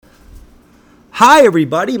Hi,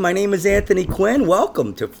 everybody. My name is Anthony Quinn.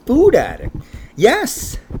 Welcome to Food Addict.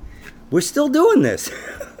 Yes, we're still doing this.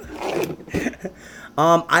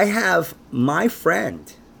 I have my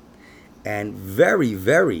friend and very,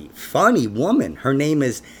 very funny woman. Her name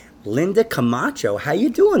is Linda Camacho. How you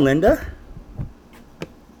doing, Linda?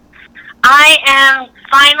 I am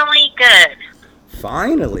finally good.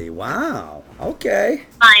 Finally. Wow. Okay.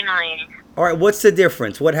 Finally. All right. What's the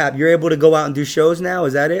difference? What happened? You're able to go out and do shows now?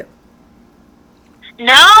 Is that it?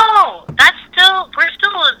 No, we're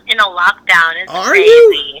still in a lockdown. It's Are crazy.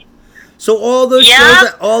 you? So all those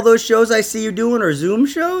Yep. shows I see you doing are Zoom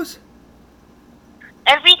shows?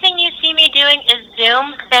 Everything you see me doing is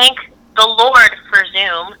Zoom. Thank the Lord for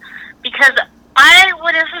Zoom, because I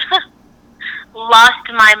would have lost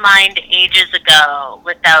my mind ages ago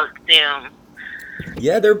without Zoom.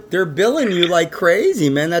 Yeah, they're billing you like crazy,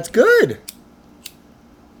 man. That's good.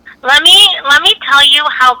 Let me tell you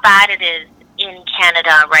how bad it is in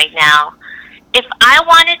Canada right now. If I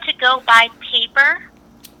wanted to go buy paper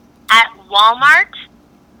at Walmart,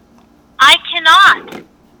 I cannot,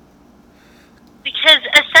 because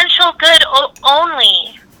essential good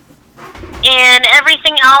only, and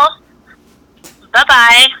everything else,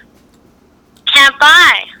 bye-bye, can't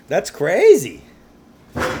buy. That's crazy.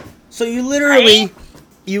 So you literally,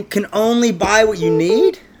 you can only buy what you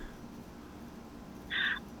need?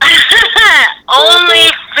 Only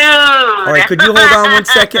food. All right, could you hold on one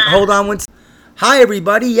second? Hold on one second. Hi,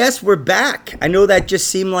 everybody. Yes, we're back. I know that just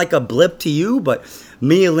seemed like a blip to you, but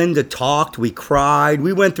me and Linda talked. We cried.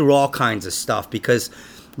 We went through all kinds of stuff because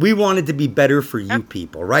we wanted to be better for you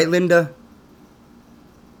people. Right, Linda?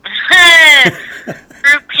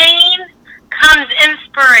 Through pain comes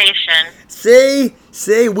inspiration.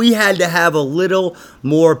 See, we had to have a little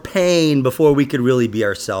more pain before we could really be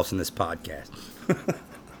ourselves in this podcast.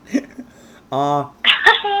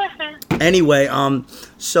 Anyway,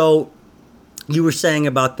 so you were saying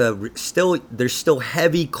about there's still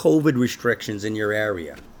heavy COVID restrictions in your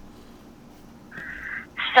area.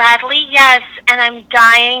 Sadly, yes, and I'm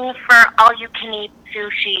dying for all-you-can-eat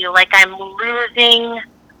sushi. Like, I'm losing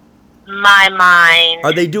my mind.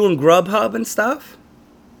 Are they doing Grubhub and stuff?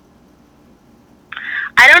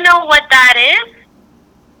 I don't know what that is.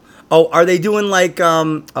 Oh, are they doing like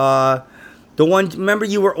the one? Remember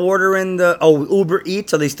you were ordering Uber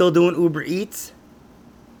Eats? Are they still doing Uber Eats?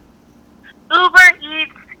 Uber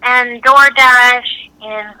Eats and DoorDash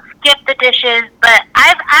and Skip the Dishes, but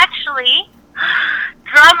I've actually,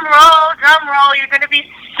 drum roll, you're going to be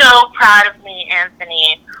so proud of me,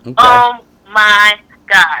 Anthony. Okay. Oh my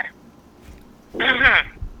God.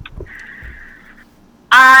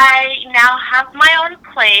 I now have my own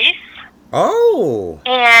place. Oh.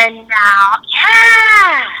 And now,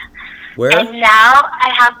 yeah. Where? And now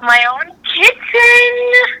I have my own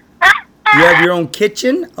kitchen. You have your own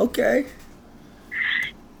kitchen? Okay.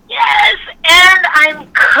 Yes, and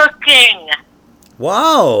I'm cooking.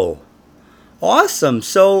 Wow. Awesome.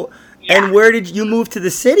 So, Yeah. and where did you move to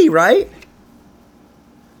the city, right?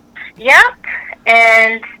 Yep,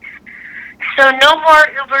 and so no more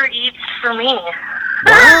Uber Eats for me.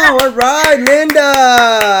 Wow, all right,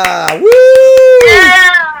 Linda. Woo!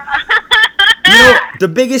 Yeah. You know, the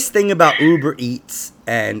biggest thing about Uber Eats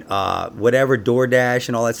and whatever DoorDash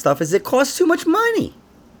and all that stuff is it costs too much money.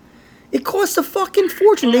 It costs a fucking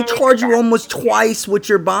fortune. They charge you almost twice what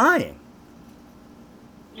you're buying.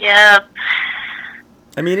 Yep.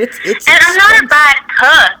 I mean, it's And I'm not a bad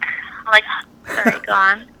cook. Like, sorry, go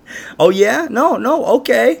on. Oh, yeah? No,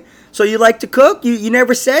 okay. So you like to cook? You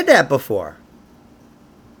never said that before.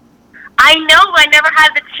 I know, I never had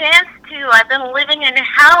the chance to. I've been living in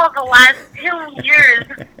hell the last 2 years.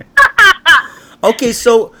 Okay,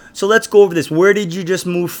 so let's go over this. Where did you just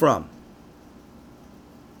move from?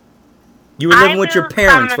 You were living with your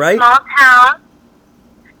parents, from a right? Small town.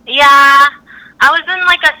 Yeah, I was in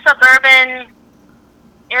like a suburban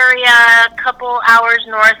area, a couple hours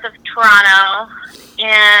north of Toronto,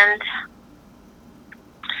 and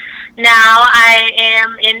now I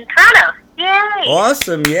am in Toronto. Yay!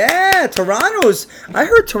 Awesome, yeah. I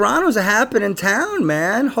heard Toronto's a happening town,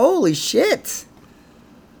 man. Holy shit.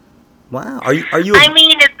 Wow. Are you I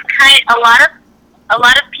mean, it's a lot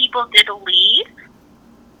of people did leave,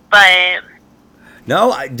 but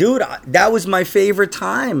No, dude, that was my favorite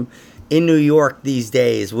time in New York these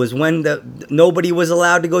days, was when nobody was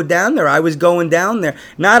allowed to go down there. I was going down there.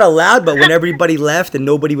 Not allowed, but when everybody left and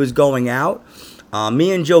nobody was going out,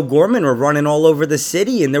 me and Joe Gorman were running all over the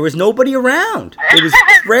city and there was nobody around. It was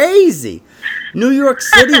crazy. New York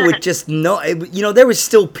City would just there was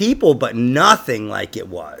still people, but nothing like it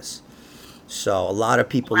was. So a lot of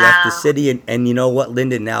people left the city, and you know what,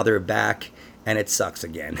 Linda, now they're back and it sucks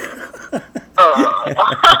again. Oh.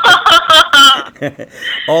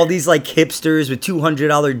 All these like hipsters with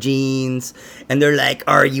 $200 jeans, and they're like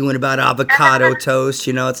arguing about avocado toast.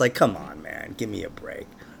 You know, it's like, come on, man, give me a break.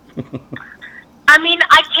 I mean,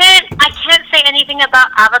 I can't say anything about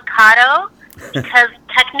avocado because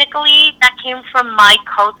technically that came from my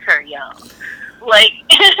culture, yo. Like,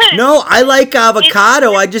 no, I like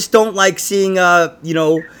avocado. I just don't like seeing,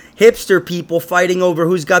 hipster people fighting over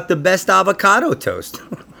who's got the best avocado toast.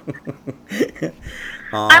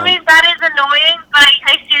 I mean, that is annoying, but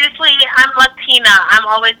I seriously, I'm Latina. I'm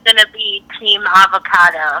always going to be team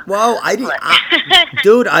avocado. Well,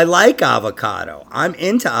 dude, I like avocado. I'm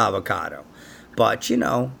into avocado. But, You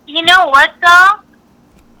know what, though?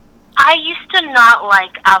 I used to not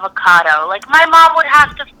like avocado. Like, my mom would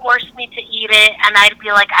have to force me to eat it, and I'd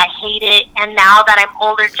be like, I hate it. And now that I'm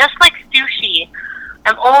older, just like sushi,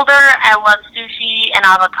 I'm older, I love sushi and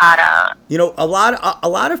avocado. You know, a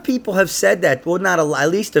lot of people have said that. Well, not at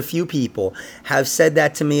least a few people have said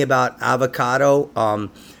that to me about avocado.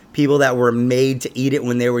 People that were made to eat it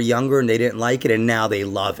when they were younger and they didn't like it, and now they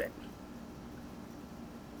love it.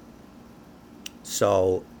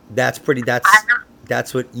 So that's what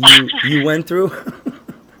you went through.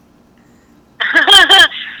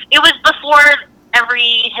 It was before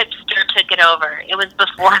every hipster took it over. It was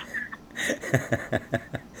before.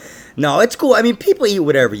 No, it's cool. I mean, people eat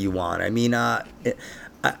whatever you want. I mean,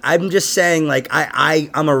 I'm just saying, like,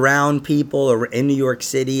 I'm around people in New York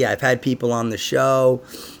City. I've had people on the show,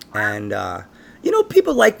 and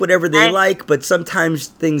people like whatever they like, but sometimes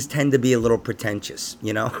things tend to be a little pretentious,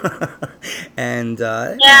 and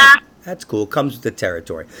yeah, that's cool. Comes with the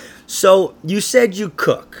territory. So you said you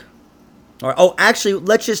cook. Actually,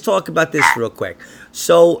 let's just talk about this real quick.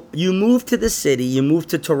 So you moved to the city, you moved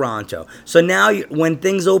to Toronto. So now when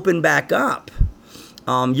things open back up,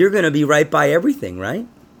 you're going to be right by everything, right?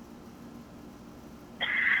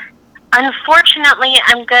 Unfortunately,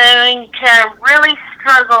 I'm going to really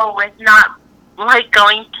struggle with not like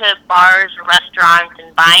going to bars, restaurants,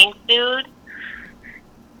 and buying food.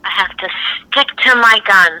 I have to stick to my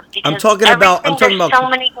guns because I'm talking about so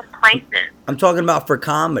many good places. I'm talking about for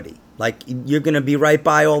comedy. Like, you're going to be right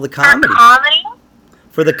by all the comedy. For comedy?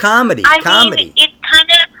 For the comedy. I mean, it's kind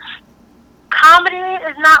of... Comedy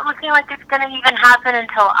is not looking like it's going to even happen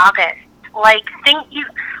until August. Like,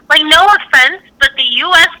 no offense, but the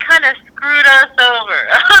U.S. kind of screwed us over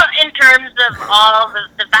in terms of all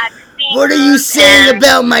the vaccines. What are you saying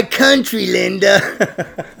about my country, Linda?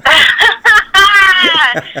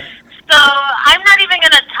 So, I'm not even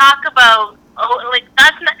going to talk about...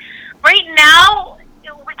 that's not... Right now...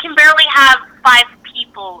 We can barely have 5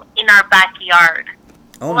 people in our backyard.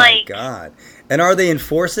 Oh my God. And are they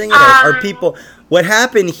enforcing it? Are people... What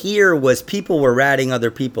happened here was people were ratting other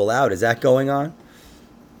people out. Is that going on?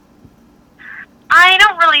 I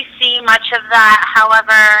don't really see much of that.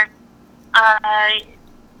 However,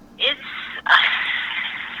 it's...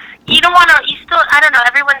 I don't know.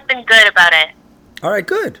 Everyone's been good about it. All right,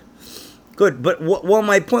 good. Good. But what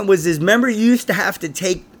my point was is, remember you used to have to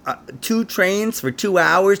take 2 trains for 2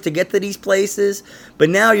 hours to get to these places, but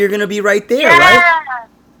now you're going to be right there, right?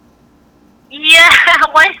 Yeah,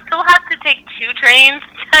 well, I still have to take 2 trains,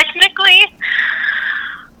 technically,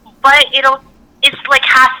 but it's like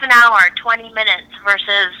half an hour, 20 minutes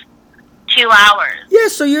versus 2 hours. Yeah,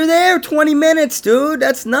 so you're there 20 minutes, dude.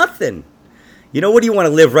 That's nothing. You know, what do you want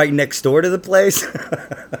to live right next door to the place?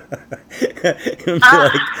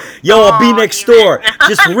 Like, yo, I'll be next door.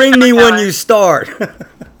 Just ring me when you start.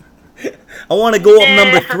 I want to go up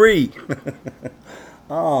number 3.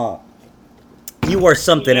 Oh, you are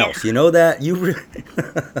something else. You know that?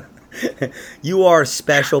 You are a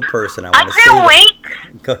special person. I can't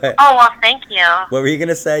wait. Go ahead. Oh, well, thank you. What were you going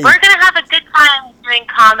to say? We're going to have a good time doing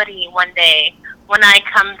comedy one day when I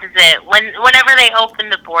come visit. Whenever they open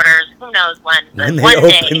the borders. Who knows when? When they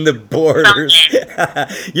open the borders.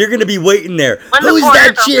 You're going to be waiting there. Who's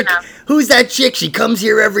that chick? Who's that chick? She comes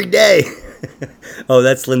here every day. Oh,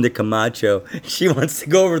 that's Linda Camacho. She wants to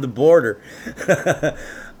go over the border.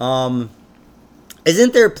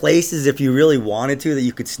 Isn't there places, if you really wanted to, that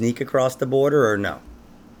you could sneak across the border, or no?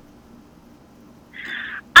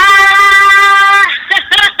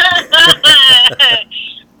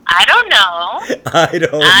 I don't know. I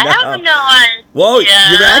don't know. I have no idea. Whoa,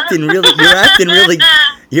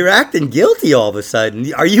 you're acting guilty all of a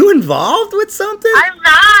sudden. Are you involved with something? I'm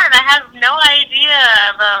not. I have no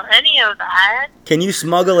idea about any of that. Can you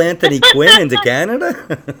smuggle Anthony Quinn into Canada?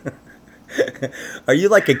 Are you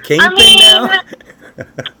like a kingpin now?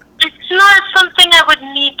 not something I would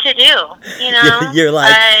need to do, you know? You're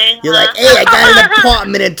like, hey, I got an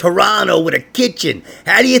apartment in Toronto with a kitchen.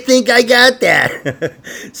 How do you think I got that?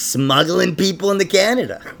 Smuggling people into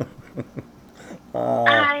Canada.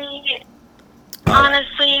 I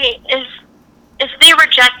honestly, if they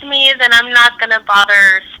reject me, then I'm not gonna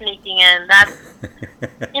bother sneaking in. That's,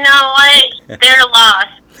 you know what? They're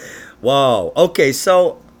lost. Whoa. Okay,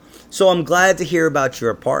 so I'm glad to hear about your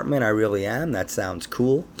apartment. I really am. That sounds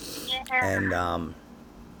cool. Yeah. And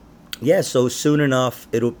yeah, so soon enough,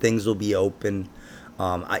 things will be open.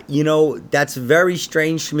 That's very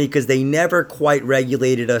strange to me because they never quite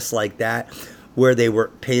regulated us like that, where they were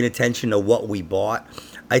paying attention to what we bought.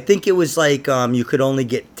 I think it was like you could only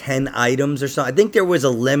get 10 items or something. I think there was a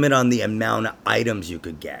limit on the amount of items you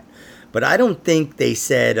could get, but I don't think they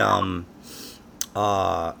said.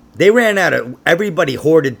 They ran out of, everybody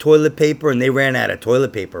hoarded toilet paper, and they ran out of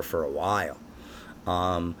toilet paper for a while.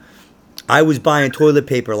 I was buying toilet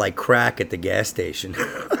paper like crack at the gas station.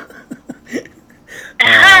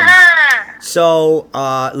 So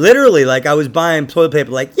literally, like, I was buying toilet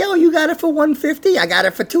paper, like, yo, you got it for $1.50? I got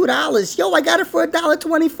it for $2. Yo, I got it for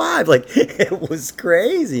 $1.25. Like, it was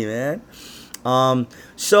crazy, man.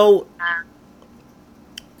 So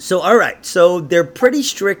all right, so they're pretty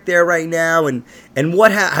strict there right now, and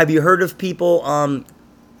what have you heard of people,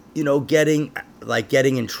 getting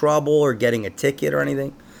in trouble or getting a ticket or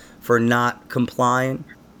anything for not complying?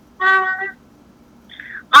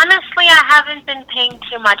 Honestly, I haven't been paying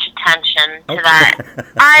too much attention to that.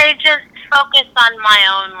 I just focus on my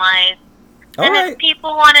own life. All and right. If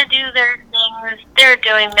people want to do their things, they're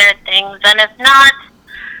doing their things. And if not,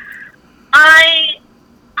 I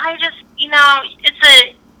just,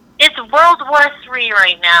 it's World War III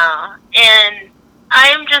right now. And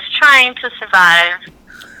I'm just trying to survive.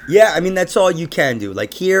 Yeah, I mean, that's all you can do.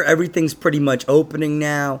 Like, here, everything's pretty much opening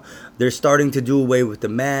now. They're starting to do away with the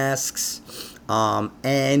masks.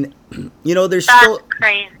 And there's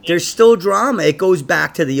still drama. It goes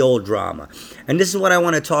back to the old drama. And this is what I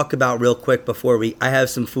want to talk about real quick before I have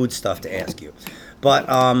some food stuff to ask you. But,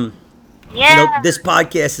 this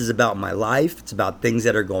podcast is about my life. It's about things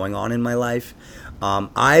that are going on in my life.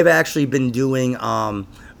 I've actually been doing,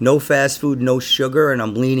 no fast food, no sugar, and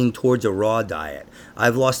I'm leaning towards a raw diet.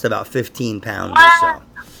 I've lost about 15 pounds or so.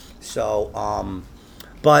 So,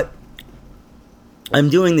 but I'm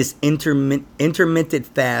doing this intermittent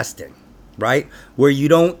fasting, right? Where you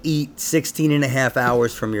don't eat 16 and a half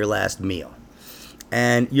hours from your last meal.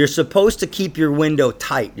 And you're supposed to keep your window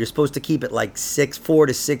tight. You're supposed to keep it like 4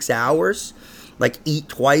 to 6 hours. Like, eat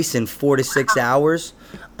twice in 4 to 6 hours.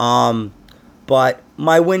 But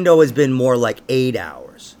my window has been more like 8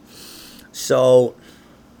 hours. So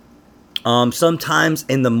sometimes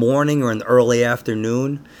in the morning or in the early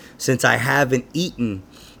afternoon, since I haven't eaten,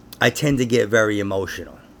 I tend to get very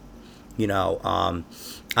emotional. I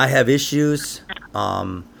have issues.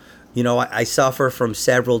 I suffer from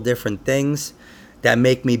several different things that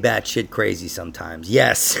make me batshit crazy sometimes.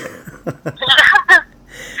 Yes.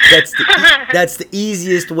 That's the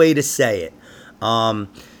easiest way to say it.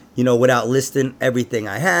 Without listing everything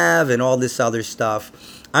I have and all this other stuff.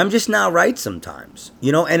 I'm just not right sometimes.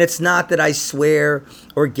 And it's not that I swear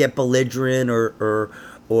or get belligerent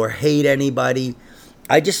or hate anybody.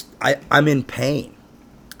 I'm in pain.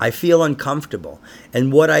 I feel uncomfortable.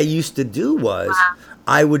 And what I used to do was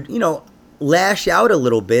I would, lash out a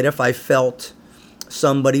little bit if I felt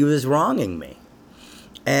somebody was wronging me.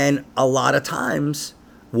 And a lot of times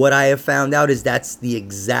what I have found out is that's the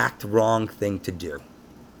exact wrong thing to do.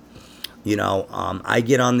 I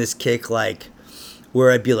get on this kick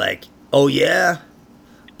where I'd be like, oh yeah,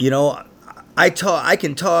 I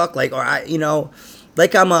can talk like, or I'm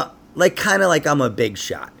a big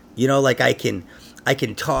shot, I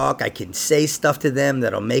can talk, I can say stuff to them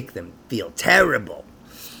that'll make them feel terrible.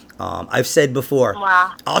 I've said before,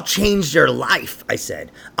 I'll change their life. I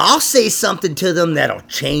said, I'll say something to them that'll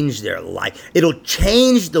change their life. It'll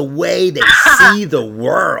change the way they see the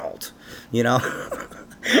world,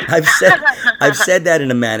 I've said that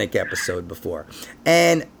in a manic episode before.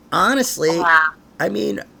 And honestly, I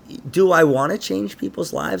mean, do I want to change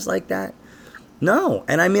people's lives like that? No.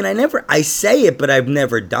 And I mean, I say it, but I've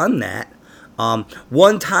never done that.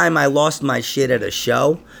 One time I lost my shit at a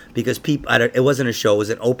show because it wasn't a show, it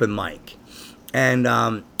was an open mic.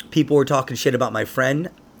 And people were talking shit about my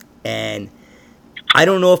friend. And I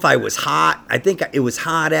don't know if I was hot. I think it was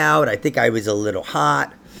hot out. I think I was a little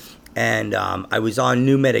hot. And I was on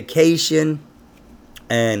new medication,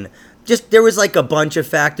 and just there was like a bunch of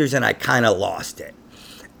factors, and I kind of lost it.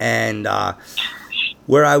 And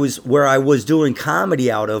where I was doing comedy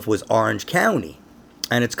out of was Orange County,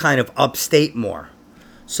 and it's kind of upstate more.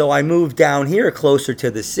 So I moved down here closer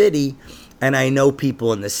to the city, and I know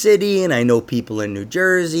people in the city, and I know people in New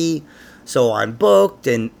Jersey. So I'm booked,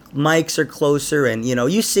 and mics are closer, and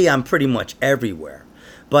you see I'm pretty much everywhere.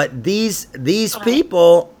 But these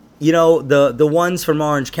people, the ones from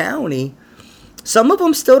Orange County, some of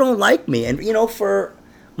them still don't like me. And for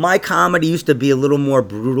my comedy used to be a little more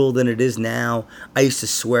brutal than it is now. I used to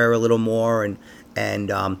swear a little more, and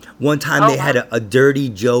one time they had a dirty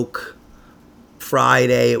joke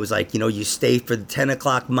Friday. It was like, you stay for the 10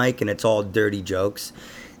 o'clock mic and it's all dirty jokes.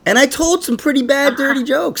 And I told some pretty bad dirty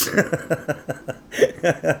jokes.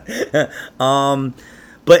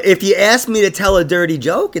 But if you ask me to tell a dirty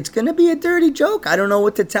joke, it's going to be a dirty joke. I don't know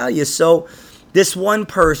what to tell you. So this one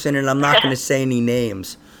person, and I'm not going to say any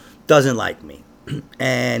names, doesn't like me.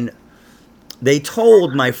 And they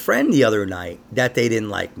told my friend the other night that they didn't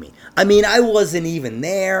like me. I mean, I wasn't even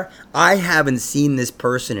there. I haven't seen this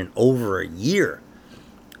person in over a year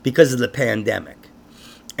because of the pandemic.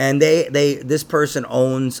 And this person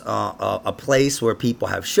owns a place where people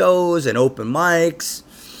have shows and open mics.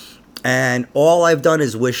 And all I've done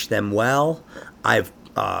is wish them well. I've,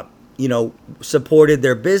 supported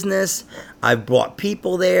their business. I've brought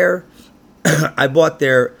people there. I bought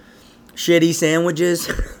their shitty sandwiches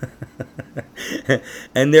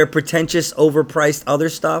and their pretentious, overpriced other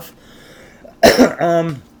stuff.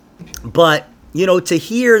 But, to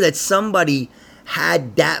hear that somebody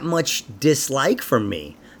had that much dislike from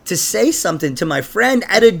me, to say something to my friend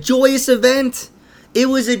at a joyous event. It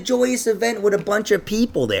was a joyous event with a bunch of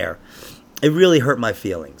people there. It really hurt my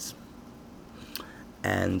feelings.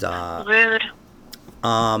 And rude.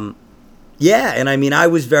 Yeah, and I mean, I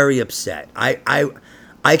was very upset. I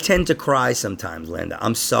tend to cry sometimes, Linda.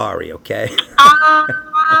 I'm sorry, okay?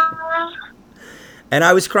 And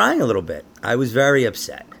I was crying a little bit. I was very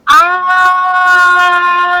upset.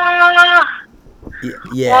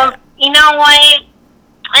 Yeah. Well, you know what?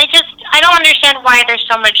 I don't understand why there's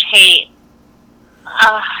so much hate.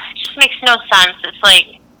 It just makes no sense. It's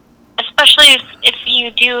like, especially if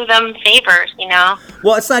you do them favors,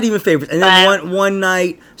 Well, it's not even favors. And then one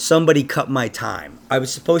night, somebody cut my time. I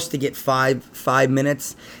was supposed to get five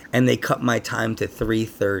minutes, and they cut my time to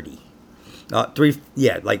 3:30.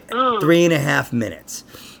 3.5 minutes.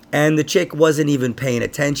 And the chick wasn't even paying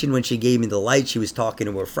attention when she gave me the light. She was talking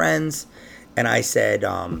to her friends, and I said,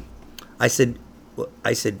 don't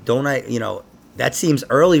I, that seems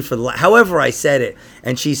early for the light. However I said it,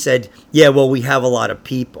 and she said, yeah, well, we have a lot of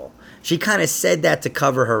people. She kind of said that to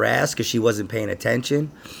cover her ass because she wasn't paying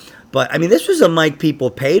attention. But, I mean, this was a mic people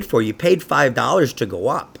paid for. You paid $5 to go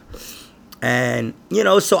up. And,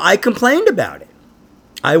 so I complained about it.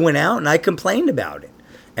 I went out and I complained about it.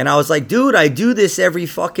 And I was like, dude, I do this every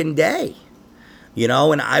fucking day.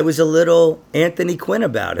 And I was a little Anthony Quinn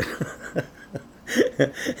about it.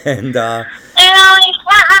 And, you can't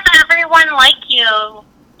have everyone like you.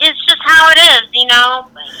 It's just how it is,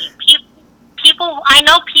 People, I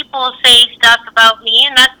know people say stuff about me,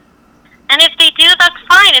 and if they do, that's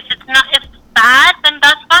fine. If it's bad, then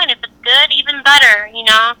that's fine. If it's good, even better,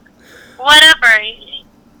 Whatever.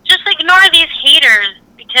 Just ignore these haters,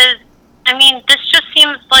 because, this just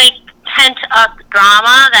seems like pent-up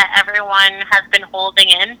drama that everyone has been holding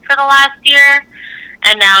in for the last year,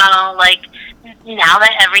 and now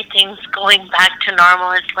that everything's going back to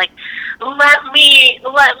normal, it's like, let me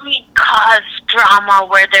cause drama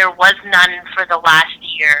where there was none for the last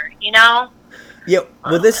year, Yeah,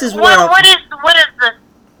 well, this is what is the...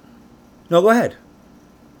 No, go ahead.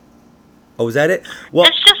 Oh, was that it? Well,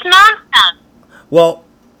 it's just nonsense. Well,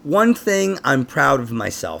 one thing I'm proud of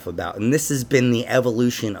myself about, and this has been the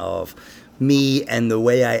evolution of me and the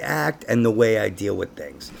way I act and the way I deal with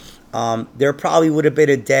things. There probably would have been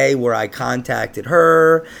a day where I contacted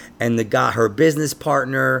her and got her business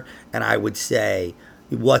partner, and I would say,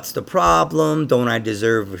 what's the problem? Don't I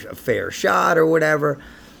deserve a fair shot or whatever?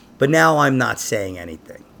 But now I'm not saying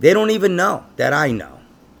anything. They don't even know that I know,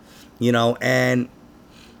 and...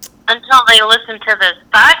 Until they listen to this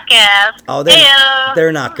podcast. Oh,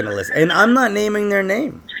 they're not going to listen. And I'm not naming their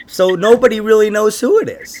name. So nobody really knows who it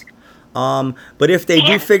is. But if they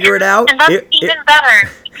do figure it out... And that's even better,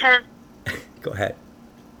 because... Go ahead.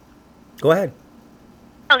 Go ahead.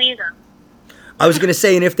 Oh, you go. I was going to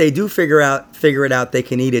say, and if they do figure it out, they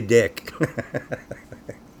can eat a dick.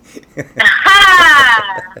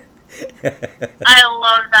 I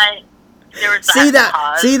love that.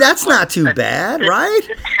 See, that's not too bad, right?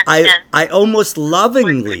 I almost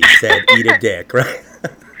lovingly said eat a dick, right?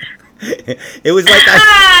 It was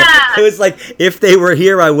like if they were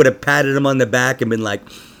here, I would have patted them on the back and been like,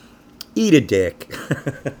 eat a dick.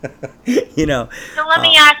 You know. So let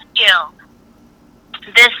me ask you.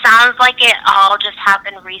 This sounds like it all just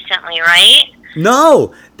happened recently, right?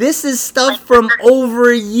 No, this is stuff from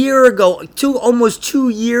over a year ago, almost 2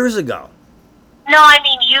 years ago. No, I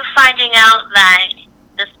mean you finding out that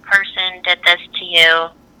this person did this to you.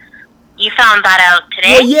 You found that out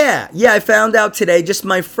today? Well, yeah, I found out today. Just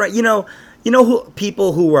my friend,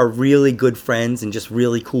 people who are really good friends and just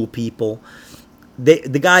really cool people.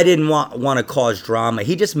 The guy didn't want to cause drama.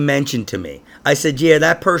 He just mentioned to me. I said, yeah,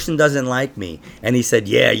 that person doesn't like me. And he said,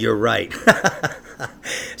 yeah, you're right.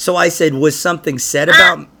 So I said, was something said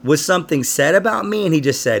about me? And he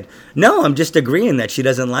just said, no, I'm just agreeing that she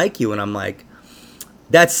doesn't like you. And I'm like,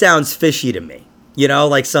 that sounds fishy to me.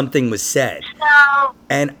 Like something was said. So,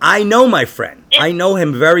 and I know my friend. I know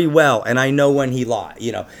him very well, and I know when he lied.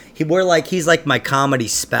 He's like my comedy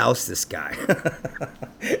spouse, this guy. So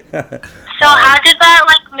how did that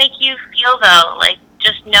make you feel though?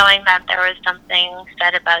 Just knowing that there was something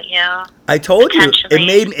said about you. I told you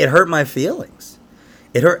it hurt my feelings.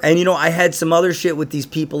 It hurt, and I had some other shit with these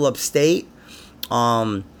people upstate.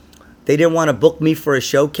 They didn't want to book me for a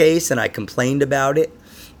showcase, and I complained about it,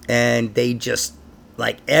 and they just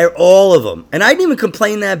all of them, and I didn't even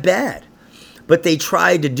complain that bad, but they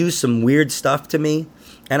tried to do some weird stuff to me,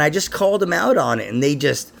 and I just called them out on it, and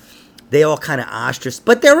they all kind of ostracized,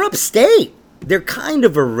 but they're upstate. They're kind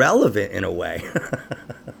of irrelevant in a way.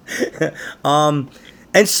 And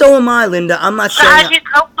so am I, Linda. I'm not saying. How do you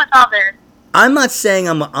cope with all this? I'm not saying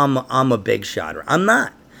I'm a big shotter. I'm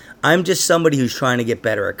not. I'm just somebody who's trying to get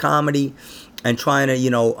better at comedy, and trying to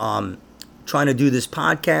do this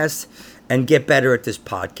podcast and get better at this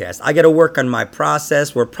podcast. I got to work on my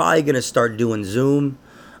process. We're probably going to start doing Zoom,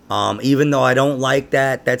 even though I don't like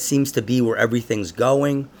that. That seems to be where everything's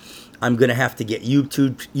going. I'm going to have to get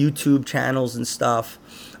YouTube channels and stuff.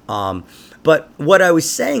 But what I was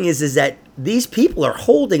saying is that these people are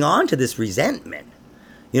holding on to this resentment.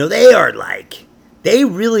 They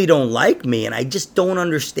really don't like me, and I just don't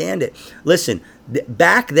understand it. Listen,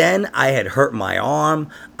 back then I had hurt my arm.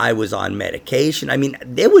 I was on medication. I mean,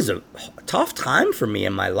 it was a tough time for me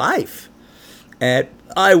in my life. And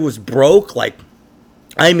I was broke, on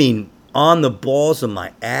the balls of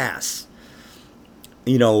my ass.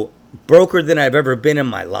 Broker than I've ever been in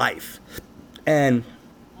my life. And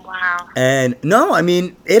wow. And no, I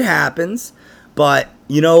mean, it happens, but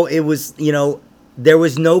it was, there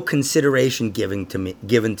was no consideration given to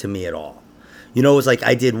me at all. It was like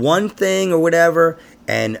I did one thing or whatever,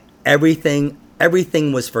 and everything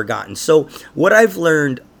was forgotten. So what I've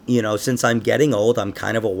learned, since I'm getting old, I'm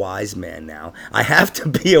kind of a wise man now. I have to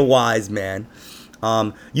be a wise man.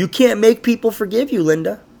 You can't make people forgive you,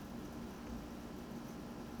 Linda.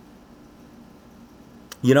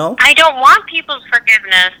 I don't want people's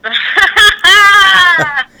forgiveness.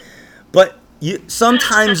 But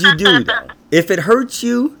sometimes you do, though. If it hurts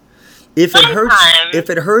you, if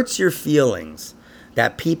it hurts your feelings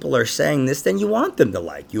that people are saying this, then you want them to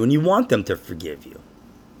like you and you want them to forgive you.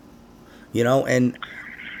 And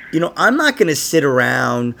I'm not going to sit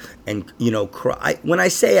around and cry. When I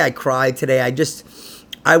say I cried today,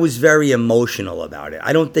 I was very emotional about it.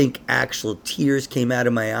 I don't think actual tears came out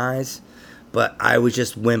of my eyes, but I was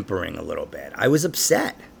just whimpering a little bit. I was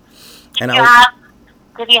upset. Did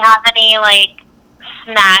you have any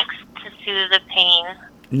snacks to soothe the pain?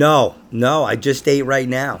 No, I just ate right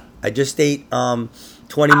now. I just ate 20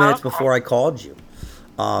 minutes before I called you.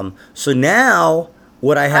 So now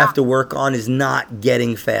what I have to work on is not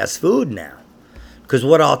getting fast food now. Because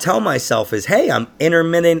what I'll tell myself is, hey, I'm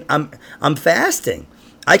intermittent, I'm fasting.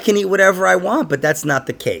 I can eat whatever I want, but that's not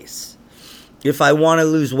the case. If I want to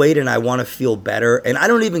lose weight and I want to feel better, and I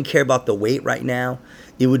don't even care about the weight right now,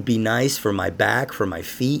 it would be nice for my back, for my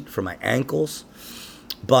feet, for my ankles.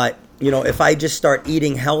 But, if I just start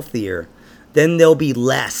eating healthier, then there'll be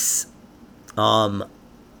less,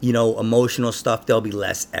 emotional stuff. There'll be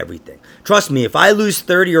less everything. Trust me, if I lose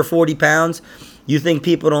 30 or 40 pounds, you think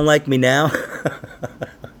people don't like me now?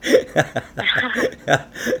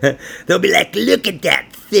 They'll be like, look at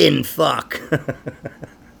that thin fuck.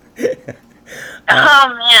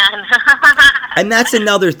 Oh, man. And that's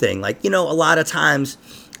another thing. A lot of times,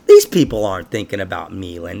 these people aren't thinking about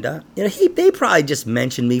me, Linda. They probably just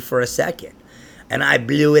mentioned me for a second. And I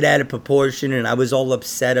blew it out of proportion, and I was all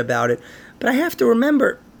upset about it. But I have to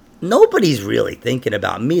remember, nobody's really thinking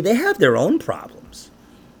about me. They have their own problems.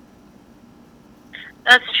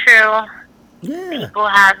 That's true. Yeah. People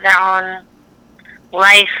have their own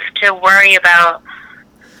life to worry about.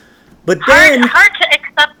 But then, hard to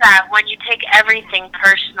accept that when you take everything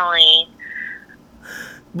personally.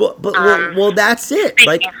 Well, that's it.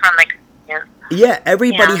 Speaking from Yeah,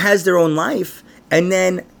 everybody Yeah. has their own life, and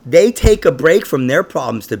then they take a break from their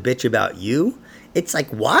problems to bitch about you. It's like,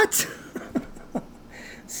 what?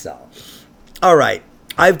 So, all right,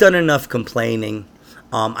 I've done enough complaining.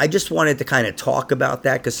 I just wanted to kind of talk about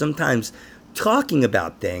that because sometimes talking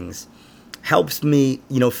about things helps me,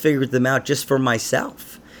 figure them out just for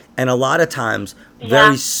myself. And a lot of times,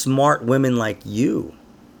 very Yeah. smart women like you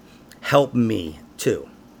help me too.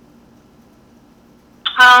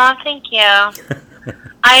 Oh, thank you.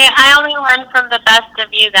 I only learn from the best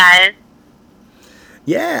of you guys.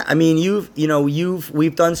 Yeah, I mean,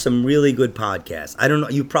 we've done some really good podcasts. I don't know,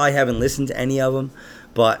 you probably haven't listened to any of them,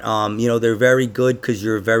 but they're very good because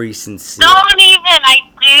you're very sincere. Don't even. I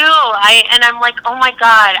do. And I'm like, oh my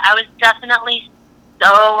god, I was definitely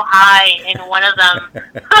so high in one of them.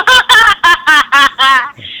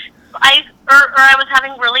 I was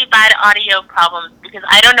having really bad audio problems because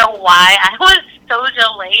I don't know why I was so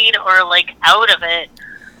delayed or like out of it.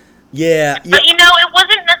 Yeah, yeah. But it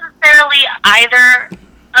wasn't necessarily either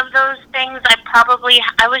of those things.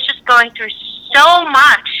 I was just going through so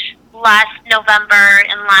much last November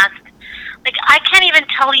and I can't even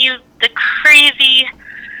tell you the crazy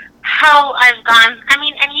how I've gone. I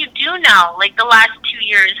mean, and you do know, like the last 2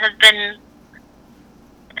 years has been,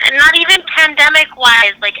 not even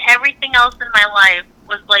pandemic-wise, like everything else in my life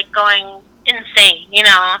was like going insane,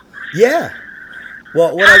 Yeah.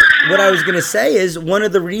 Well, what I was going to say is one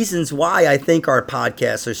of the reasons why I think our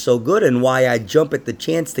podcasts are so good and why I jump at the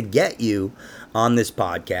chance to get you on this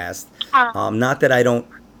podcast. Not that I don't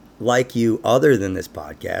like you other than this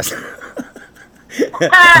podcast.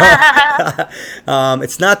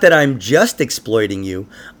 It's not that I'm just exploiting you,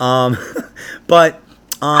 but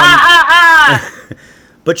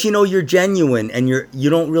but you're genuine and you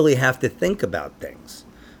don't really have to think about things.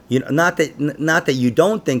 Not that you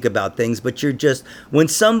don't think about things, but you're just, when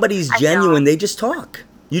somebody's genuine, they just talk.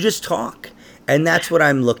 You just talk. And that's what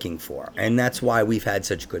I'm looking for. And that's why we've had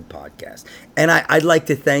such good podcasts. And I'd like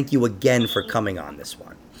to thank you again for coming on this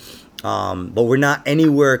one. But we're not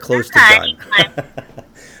anywhere close to done.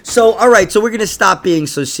 So, all right. So we're going to stop being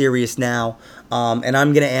so serious now. And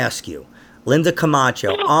I'm going to ask you, Linda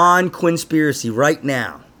Camacho, on Quinspiracy right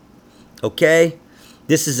now. Okay?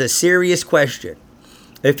 This is a serious question.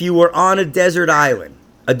 If you were on a deserted island,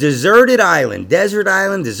 deserted island,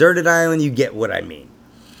 you get what I mean.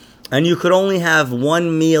 And you could only have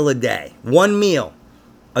one meal a day. One meal.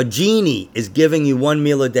 A genie is giving you one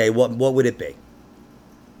meal a day. What would it be?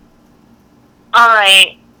 All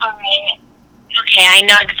right. Okay, I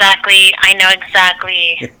know exactly.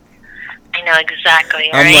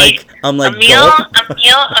 All right. I'm like a meal.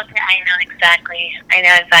 Okay, I know exactly.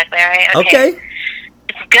 All right. Okay.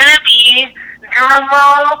 It's gonna be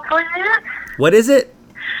normal, please. What is it?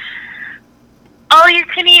 All you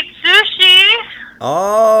can eat sushi.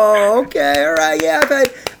 Oh, okay. All right. Yeah,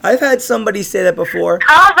 I've had somebody say that before.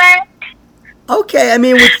 Call back. Okay. I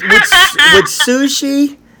mean, with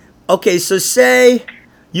sushi. Okay, so say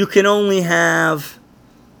you can only have,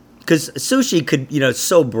 because sushi could, it's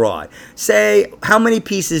so broad. Say, how many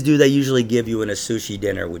pieces do they usually give you in a sushi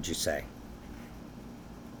dinner, would you say?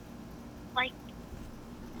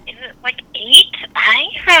 Is it like 8?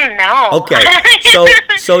 I don't know. Okay,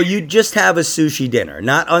 so you just have a sushi dinner,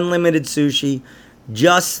 not unlimited sushi,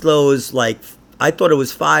 just those, I thought it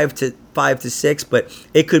was 5 to 6, but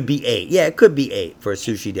it could be 8. Yeah, it could be 8 for a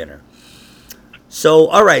sushi dinner. So,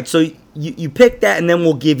 all right, so you pick that, and then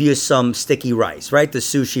we'll give you some sticky rice, right? The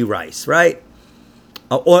sushi rice, right?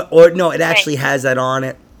 Or no, it actually has that on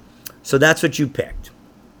it. So that's what you picked.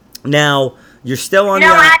 Now, you're still on the...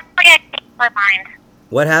 No, actually, I changed my mind.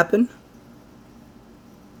 What happened?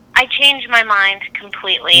 I changed my mind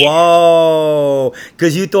completely. Whoa,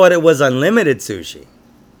 because you thought it was unlimited sushi.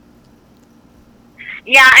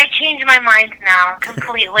 Yeah, I changed my mind now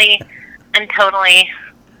completely and totally.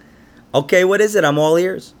 Okay, what is it? I'm all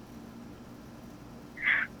ears.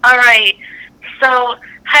 All right. So,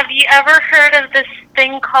 have you ever heard of this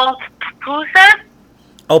thing called pupusa?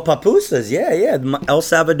 Oh, pupusas. Yeah. El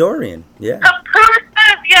Salvadorian. Yeah.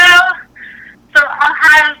 Pupusas, yo! So, I'll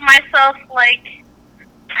have myself,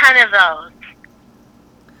 10 of those.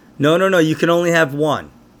 No. You can only have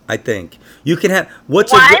one, I think. You can have...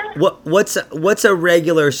 What's a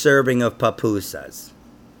regular serving of pupusas?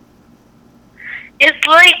 It's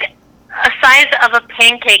like a size of a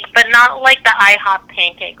pancake, but not like the IHOP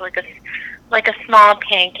pancake, like a small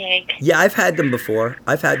pancake. Yeah, I've had them before.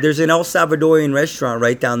 There's an El Salvadorian restaurant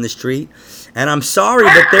right down the street, and I'm sorry,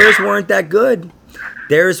 but theirs weren't that good.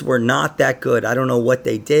 Theirs were not that good. I don't know what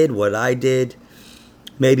they did, what I did.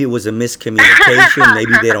 Maybe it was a miscommunication.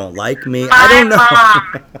 Maybe they don't like me. I don't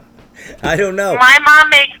know. I don't know. My mom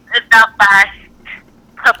makes the best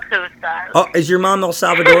pupusas. Oh, is your mom El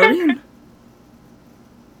Salvadorian?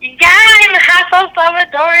 Yeah, I'm half El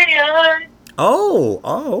Salvadorian. Oh,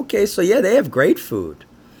 okay. So yeah, they have great food.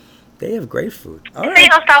 All I say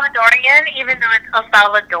right. El Salvadorian, even though it's El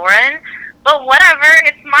Salvadoran. But whatever,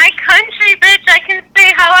 it's my country, bitch. I can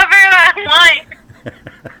say however I want.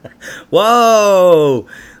 Whoa.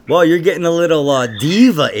 Well, you're getting a little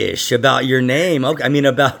diva-ish about your name. Okay, I mean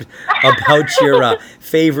about your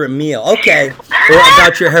favorite meal. Okay, or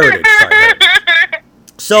about your heritage. Sorry.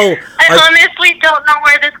 So I honestly don't know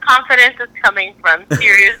where this confidence is coming from.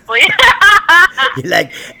 Seriously. you're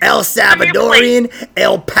like El Salvadorian,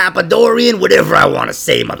 El Papadorian, whatever I want to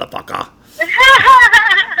say, motherfucker.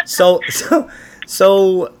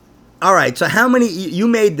 So, all right. So how many, you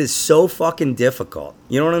made this so fucking difficult.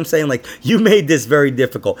 You know what I'm saying? Like, you made this very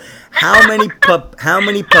difficult. How many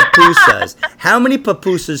pupusas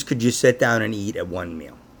could you sit down and eat at one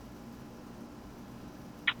meal?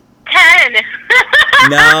 10.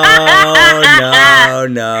 No.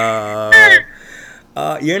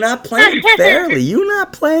 You're not playing fairly.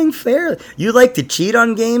 You like to cheat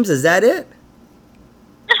on games? Is that it?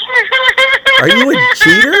 Are you a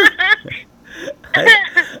cheater?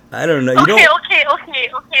 I don't know. You Okay,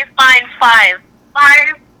 fine, 5.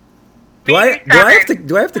 5. Do I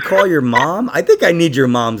have to call your mom? I think I need your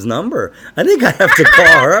mom's number. I think I have to call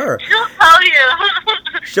her. She'll tell you.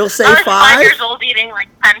 She'll say I was 5 5? years old eating like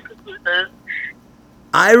 10 pupusas.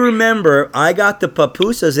 I remember I got the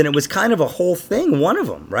pupusas and it was kind of a whole thing, one of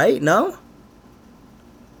them, right? No?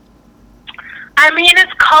 I mean,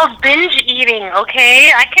 it's called binge eating,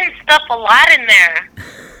 okay? I can stuff a lot in there.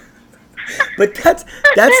 But that's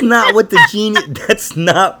not what the genie. That's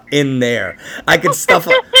not in there. I can stuff.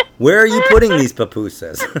 Where are you putting these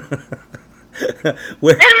pupusas?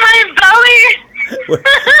 Where? In my belly.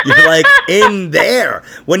 You're like in there.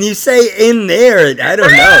 When you say in there, I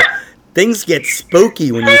don't know. Things get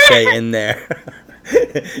spooky when you say in there.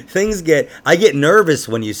 I get nervous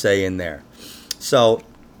when you say in there. So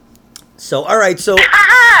all right. So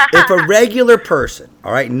if a regular person,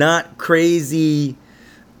 all right, not crazy.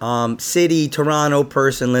 City, Toronto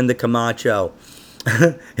person, Linda Camacho.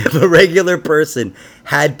 If a regular person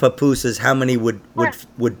had pupusas, how many would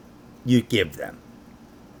you give them?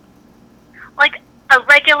 Like a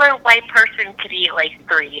regular white person could eat like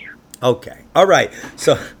 3. Okay. All right.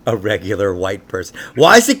 So a regular white person.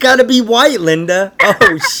 Why is it gotta be white, Linda?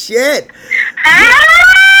 Oh shit.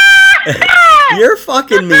 You're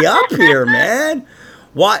fucking me up here, man.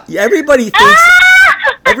 What? Everybody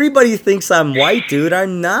thinks I'm white, dude.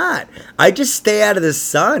 I'm not. I just stay out of the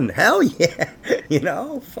sun. Hell yeah.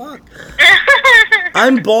 Fuck.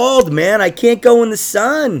 I'm bald, man. I can't go in the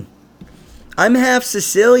sun. I'm half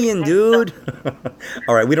Sicilian, dude.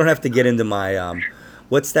 All right, we don't have to get into my,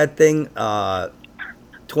 what's that thing?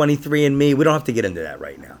 23andMe. We don't have to get into that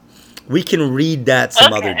right now. We can read that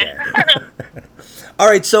some other day. All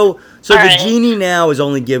right, so the genie now is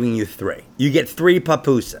only giving you 3. You get 3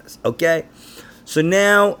 pupusas, okay? So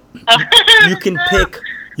now you can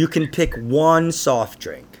pick one soft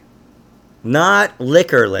drink. Not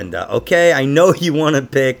liquor, Linda, okay? I know you want to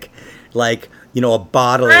pick like, a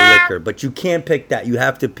bottle of liquor, but you can't pick that. You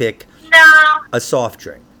have to pick a soft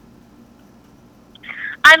drink.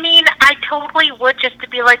 I mean, I totally would just to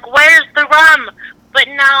be like, "Where's the rum?" But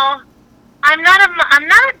no, I'm not a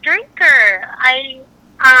drinker.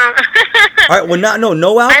 All right, well,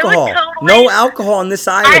 no alcohol. No alcohol on this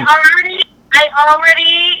island. I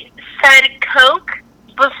already said Coke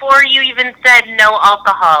before you even said no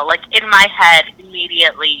alcohol. Like in my head,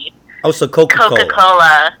 immediately. Oh, so Coca-Cola.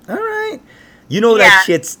 Coca-Cola. All right. You know that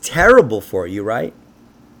shit's terrible for you, right?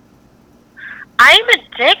 I'm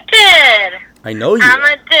addicted. I know you. I'm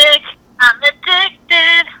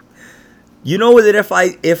addicted. You know that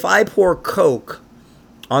if I pour Coke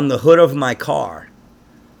on the hood of my car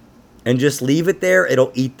and just leave it there,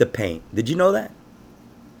 it'll eat the paint. Did you know that?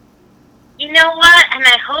 You know what? And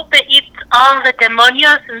I hope it eats all the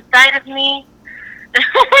demonios inside of me.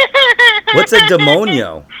 What's a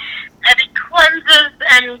demonio? And it cleanses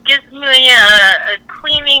and gives me a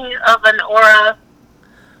cleaning of an aura.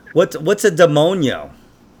 What's a demonio?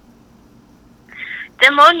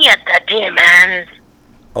 Demonia, the demons.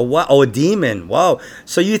 Oh, what? Oh, a demon. Wow.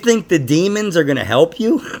 So you think the demons are going to help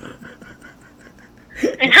you?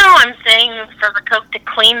 No, I'm saying for the Coke to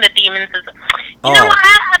clean the demons. You know what?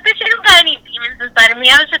 I bet you don't got any demons inside of me.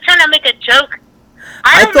 I was just trying to make a joke.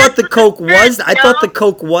 I thought the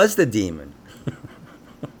Coke was the demon.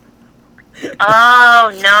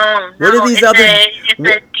 Oh, no. What are these other... It's a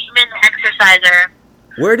demon exerciser.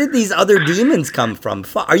 Where did these other demons come from?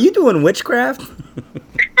 Are you doing witchcraft?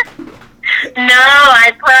 No,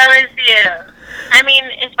 I promise you. I mean,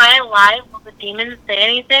 if I lie, will the demons say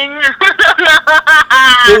anything?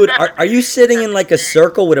 Dude, are you sitting in like a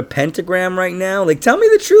circle with a pentagram right now? Like, tell me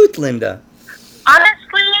the truth, Linda.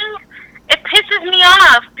 Honestly, it pisses me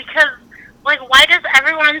off because, like, why does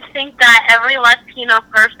everyone think that every Latino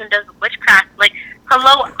person does witchcraft? Like,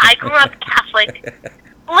 hello, I grew up Catholic.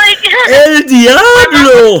 Like, El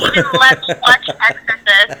Diablo! let me watch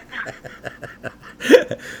Exorcist.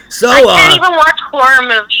 So, I can't even watch horror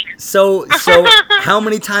movies. So, how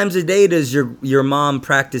many times a day does your mom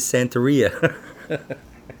practice Santeria?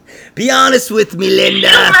 Be honest with me, Linda.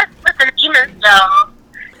 She don't mess with the demons, though.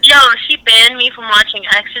 Yo, she banned me from watching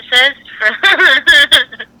Exorcist.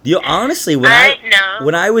 Honestly,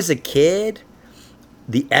 when I was a kid,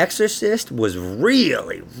 The Exorcist was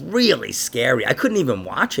really, really scary. I couldn't even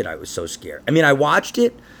watch it. I was so scared. I mean, I watched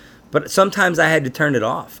it, but sometimes I had to turn it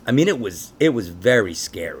off. I mean, it was very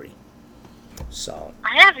scary. So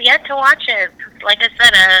I have yet to watch it. Like I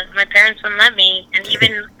said, my parents wouldn't let me, and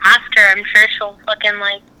even after, I'm sure she'll fucking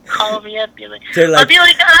like call me up, I'll be like,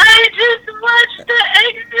 I just watched The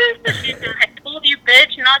Exorcist. She's like, I told you,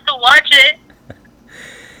 bitch, not to watch it.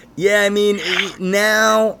 Yeah, I mean,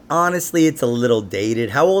 now honestly, it's a little dated.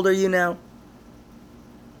 How old are you now?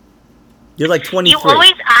 You're like 23. You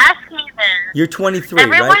always ask me this. You're 23,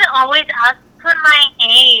 Everyone right? always asks for my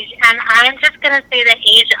age, and I'm just gonna say the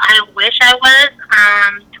age I wish I was.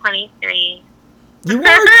 23. You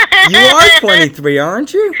are 23,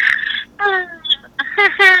 aren't you? I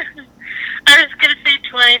was gonna say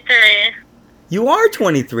 23. You are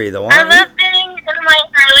 23, though, I aren't you? love being in my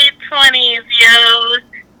early 20s, yo.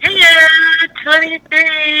 Hey,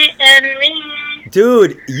 23 and me.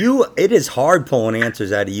 Dude, it is hard pulling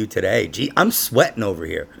answers out of you today. Gee, I'm sweating over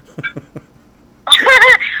here.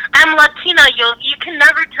 I'm Latina, yo. You can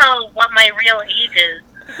never tell what my real age is.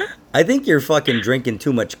 I think you're fucking drinking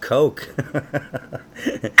too much Coke.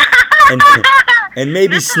 and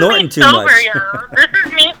maybe this snorting is me too sober, much. Yo. This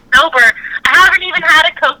is me sober. I haven't even had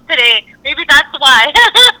a Coke today. Maybe that's why.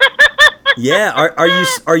 Yeah,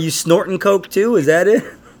 are you snorting Coke too? Is that it?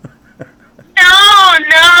 No.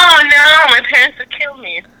 My parents would kill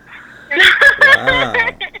me. Wow.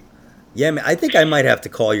 Yeah, man, I think I might have to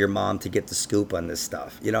call your mom to get the scoop on this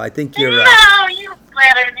stuff. I think you're. No, you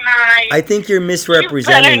better not. I think you're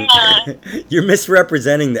misrepresenting. You You're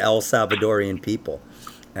misrepresenting the El Salvadorian people,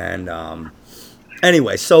 and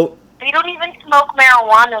anyway, so they don't even smoke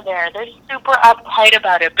marijuana there. They're super uptight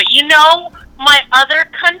about it. But my other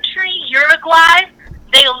country, Uruguay,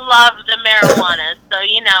 they love the marijuana. So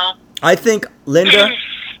I think, Linda,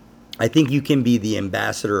 I think you can be the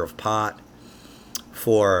ambassador of pot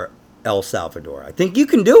for El Salvador. I think you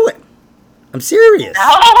can do it. I'm serious.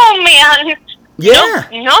 Oh man. Yeah.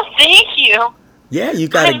 No, thank you. Yeah, you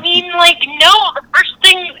gotta. I mean, no.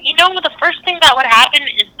 The first thing that would happen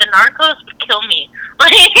is the narcos would kill me.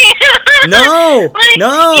 No.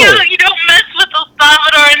 You don't mess with El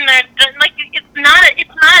Salvador, and it's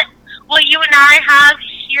not what you and I have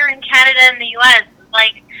here in Canada and the U.S.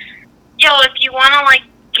 If you want to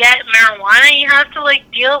get marijuana, you have to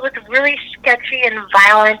deal with really sketchy and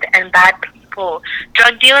violent and bad people.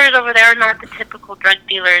 Drug dealers over there are not the typical drug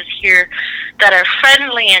dealers here that are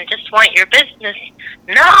friendly and just want your business.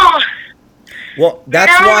 No. Well,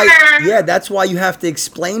 that's that's why you have to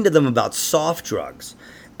explain to them about soft drugs.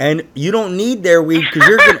 And you don't need their weed because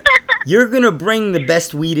you're gonna bring the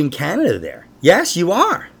best weed in Canada there. Yes, you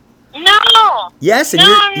are. No. Yes, and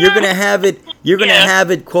you're gonna have it. You're gonna have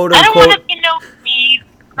it, quote unquote. I don't want to be no weed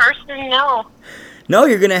person. No. No,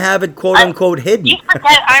 you're gonna have it, quote unquote, hidden. You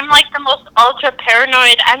forget I'm the most ultra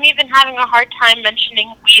paranoid. I'm even having a hard time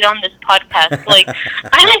mentioning weed on this podcast.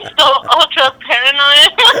 I'm so ultra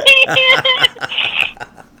paranoid.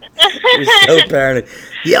 You're so paranoid.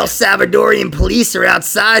 The El Salvadorian police are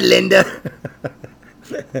outside, Linda.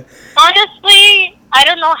 Honestly, I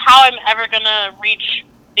don't know how I'm ever gonna reach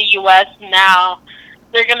the U.S. now.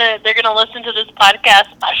 They're gonna listen to this podcast.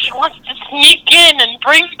 She wants to sneak in and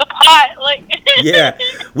bring the pot. Yeah,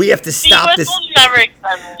 we have to stop this.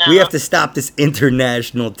 We have to stop this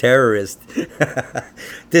international terrorist.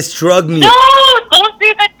 This drug mule. No, don't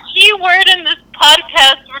say the T word in this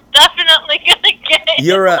podcast. We're definitely gonna get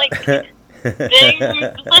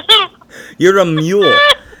You're a mule.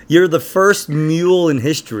 You're the first mule in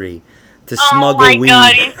history to smuggle weed. Oh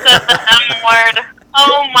my God, you said the M word.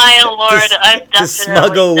 Oh my Lord, I'm to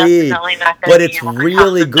smuggle weed, but it's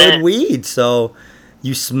really good weed, so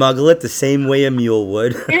you smuggle it the same way a mule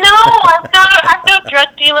would. No, I'm no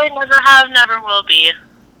drug dealer, never have, never will be.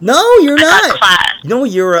 No, you're I got not. class. No,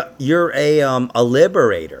 you're a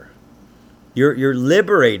liberator. You're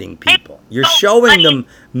liberating people. You're showing them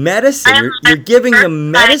medicine. You're giving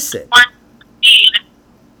them medicine.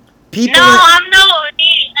 People. No, I'm no.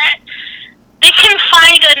 They can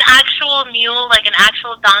find an actual mule, like an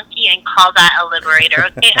actual donkey, and call that a liberator.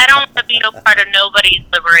 Okay, I don't want to be no part of nobody's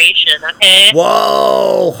liberation. Okay.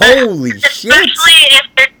 Whoa! Holy shit! Especially if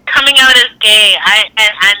they're coming out as gay.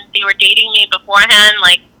 And they were dating me beforehand.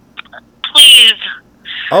 Like, please.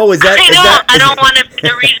 Oh, is that? I don't want to be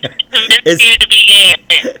the reason to convince you to be gay.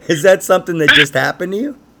 Is that something that just happened to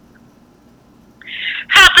you?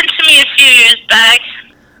 Happened to me a few years back.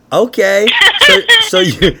 Okay, so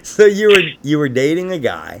you were dating a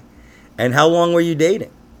guy, and how long were you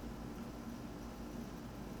dating?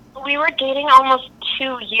 We were dating almost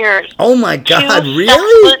 2 years. Oh my God! 2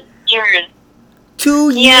 Really? separate years. 2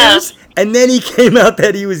 years? Yes. And then he came out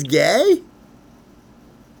that he was gay?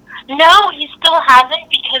 No, he still hasn't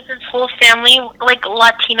because his whole family, like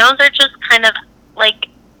Latinos, are just kind of like,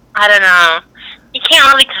 I don't know. You can't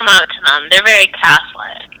really come out to them. They're very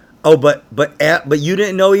Catholic. Oh, but you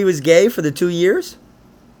didn't know he was gay for the 2 years?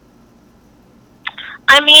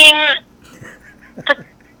 I mean,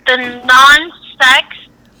 the non-sex,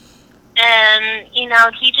 and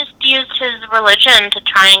he just used his religion to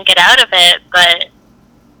try and get out of it. But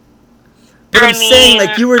I'm saying,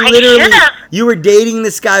 like, you were dating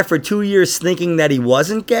this guy for 2 years, thinking that he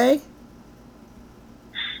wasn't gay.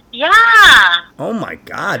 Yeah. Oh my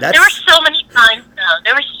God, There were so many signs, though.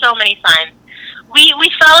 There were so many signs.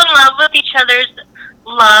 We fell in love with each other's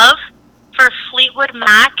love for Fleetwood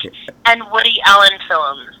Mac and Woody Allen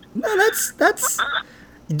films. No, that's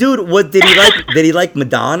dude. What did he like? Did he like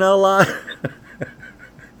Madonna a lot?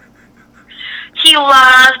 He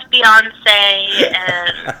loved Beyonce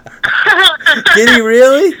and Did he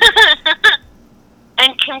really?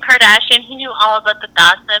 and Kim Kardashian. He knew all about the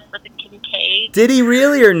gossip with the Kim K. Did he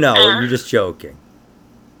really or no? Or you're just joking?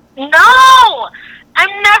 No,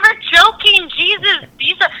 I'm never joking. Jesus,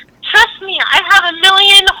 trust me, I have a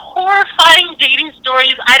million horrifying dating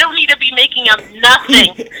stories. I don't need to be making up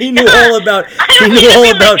nothing. He knew all about. I don't need to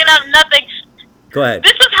be making up nothing. Go ahead.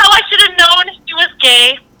 This is how I should have known he was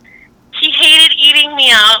gay. He hated eating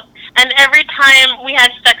me out, and every time we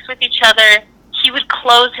had sex with each other, he would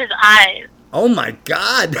close his eyes. Oh my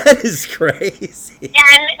God, that is crazy.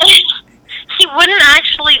 And he wouldn't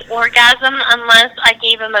actually orgasm unless I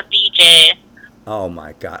gave him a BJ. Oh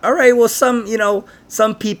my God. All right. Well, some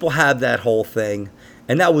people have that whole thing,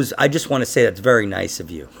 and I just want to say that's very nice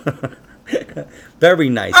of you. Very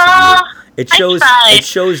nice of you. It shows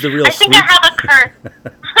the real. I think I have a curse.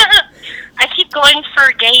 I keep going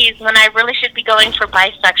for gays when I really should be going for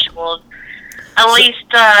bisexuals. At least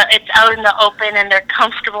it's out in the open and they're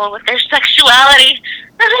comfortable with their sexuality.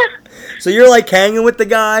 So you're like hanging with the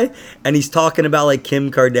guy, and he's talking about like Kim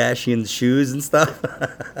Kardashian's shoes and stuff.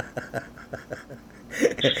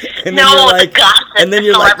 And no, you're like, gossip. And then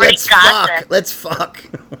you're like, let's fuck.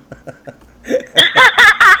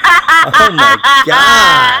 Oh my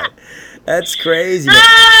God, that's crazy.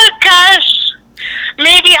 Oh gosh.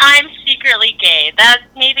 Maybe I'm secretly gay.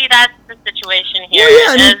 Maybe that's the situation here.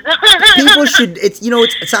 Well, yeah, I mean, people should.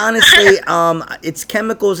 It's honestly, it's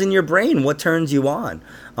chemicals in your brain. What turns you on?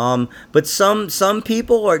 But some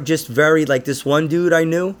people are just very like this one dude I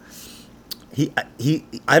knew.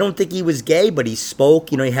 I don't think he was gay, but he spoke.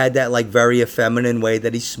 He had that like very effeminate way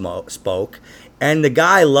that he spoke. And the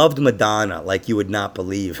guy loved Madonna like you would not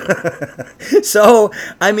believe. So,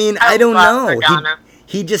 I mean, I don't know. Madonna.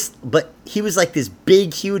 But he was like this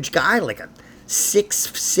big, huge guy, like a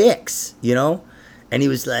 6'6", and he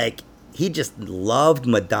was like, he just loved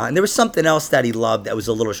Madonna. And there was something else that he loved that was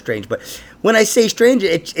a little strange. But when I say strange,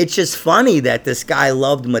 it's just funny that this guy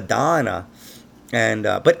loved Madonna. And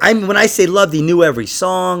but when I say loved, he knew every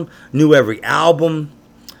song, knew every album.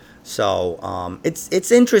 So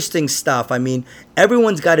it's interesting stuff. I mean,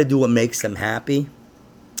 everyone's got to do what makes them happy,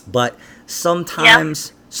 but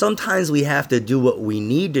sometimes we have to do what we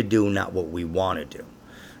need to do, not what we want to do.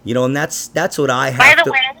 And that's what I have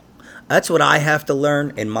to. That's what I have to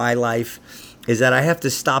learn in my life, is that I have to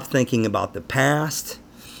stop thinking about the past,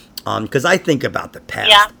 because I think about the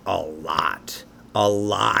past a lot.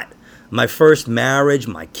 My first marriage,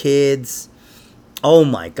 my kids. Oh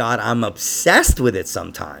my God, I'm obsessed with it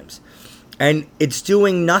sometimes. And it's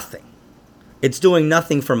doing nothing. It's doing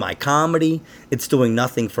nothing for my comedy. It's doing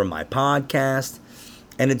nothing for my podcast.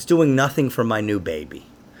 And it's doing nothing for my new baby.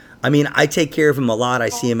 I mean, I take care of him a lot. I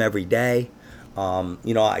see him every day.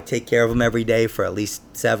 I take care of him every day for at least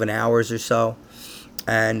 7 hours or so.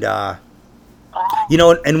 And,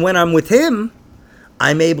 and when I'm with him,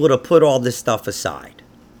 I'm able to put all this stuff aside.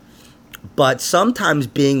 But sometimes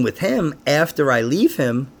being with him after I leave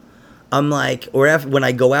him, I'm like, or after, when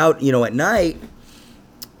I go out, at night,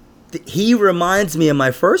 he reminds me of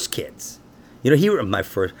my first kids. My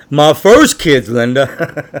first kids,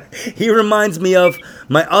 Linda. He reminds me of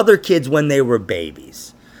my other kids when they were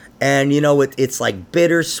babies. And, it's like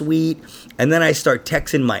bittersweet. And then I start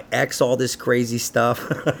texting my ex all this crazy stuff.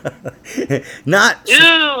 Never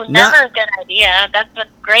a good idea. That's a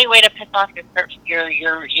great way to piss off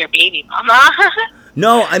your baby mama.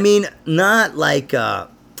 No, I mean, not like, I'm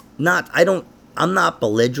not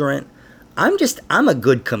belligerent. I'm a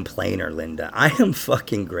good complainer, Linda. I am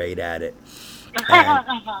fucking great at it.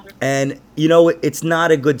 And it's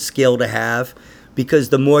not a good skill to have, because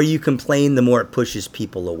the more you complain, the more it pushes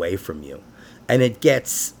people away from you. And it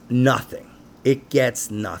gets nothing.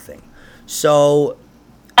 So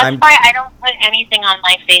that's why I don't put anything on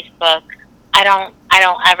my Facebook. I don't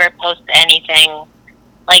ever post anything.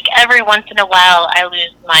 Like, every once in a while I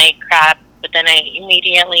lose my crap, but then I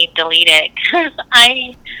immediately delete it, because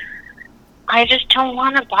I just don't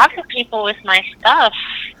want to bother people with my stuff.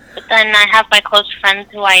 But then I have my close friends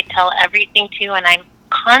who I tell everything to, and I'm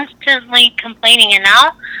constantly complaining, and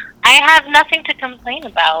now I have nothing to complain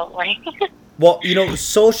about. Like, well,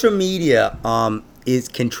 social media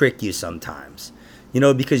can trick you sometimes.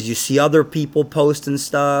 Because you see other people posting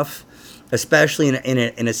stuff, especially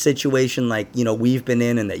in a situation like we've been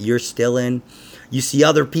in and that you're still in. You see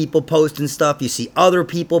other people posting stuff. You see other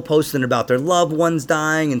people posting about their loved ones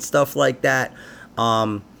dying and stuff like that.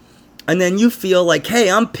 And then you feel like,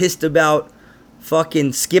 hey, I'm pissed about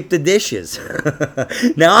fucking Skip the Dishes.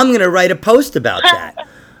 Now I'm going to write a post about that.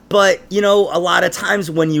 But, a lot of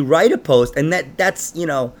times when you write a post, and that's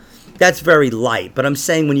very light. But I'm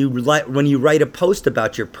saying when you write a post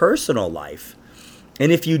about your personal life,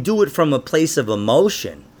 and if you do it from a place of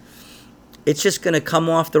emotion, it's just going to come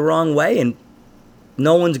off the wrong way, and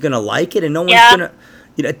no one's going to like it, and no one's going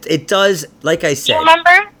to, it does, like I said. You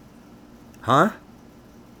remember? Huh?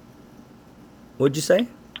 What'd you say?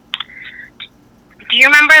 Do you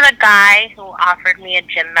remember the guy who offered me a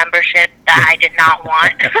gym membership that I did not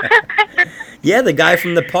want? Yeah, the guy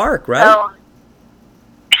from the park, right? So,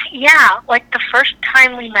 yeah, like the first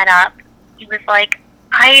time we met up, he was like,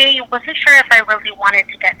 I wasn't sure if I really wanted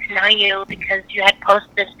to get to know you because you had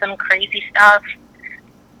posted some crazy stuff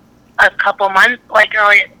a couple months,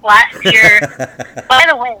 last year. By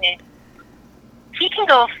the way, he can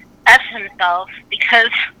go F himself, because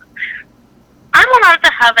I'm allowed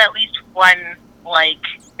to have at least one,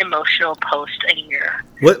 emotional post a year.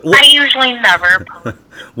 What? I usually never post.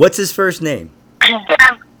 What's his first name?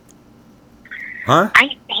 Huh?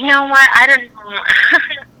 You know what? I don't know.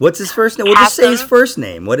 What's his first name? We'll just say his first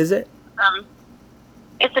name. What is it?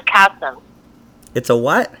 It's a Kasim. It's a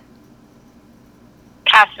what?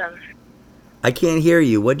 Kasim. I can't hear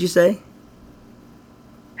you. What'd you say?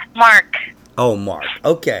 Mark. Oh, Mark.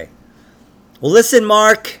 Okay. Well, listen,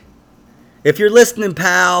 Mark. If you're listening,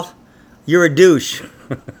 pal, you're a douche.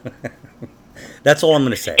 That's all I'm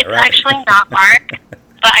going to say, It's all right? actually not Mark,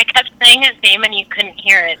 but I kept saying his name and you couldn't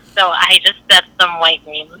hear it, so I just said some white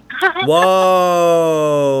name.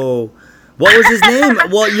 Whoa. What was his name?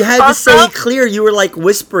 Well, you had to say it clear. You were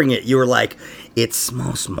whispering it. You were like, it's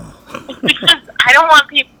small. Because I don't want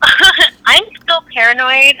people... I'm still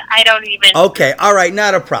paranoid. I don't even... Okay, all right,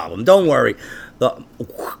 not a problem. Don't worry. The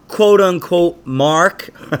quote-unquote Mark.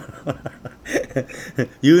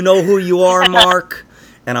 You know who you are, Mark.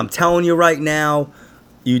 And I'm telling you right now,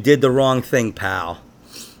 you did the wrong thing, pal.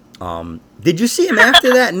 Did you see him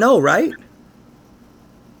after that? No, right?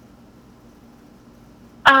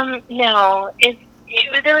 No.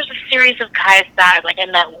 There was a series of guys that I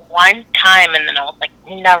met one time, and then I was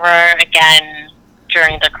never again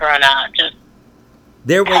during the corona. Just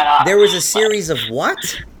there was a series of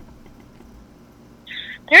what?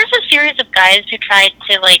 There's a series of guys who tried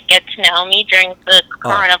to get to know me during the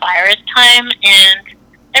coronavirus time, and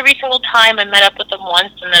every single time I met up with them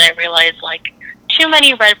once, and then I realized too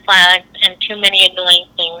many red flags and too many annoying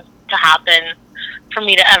things to happen for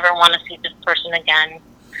me to ever want to see this person again,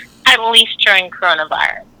 at least during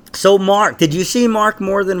coronavirus. So, Mark, did you see Mark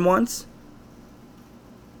more than once?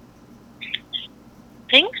 I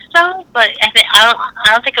think so, but I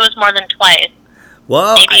don't think it was more than twice.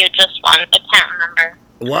 Well, maybe it just once. I can't remember.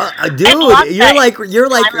 What, dude? You're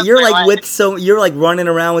running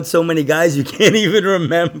around with so many guys you can't even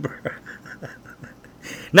remember.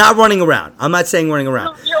 Not running around. I'm not saying running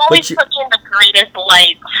around. You always put me in the greatest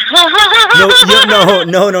light.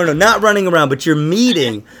 No. Not running around, but you're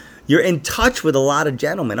in touch with a lot of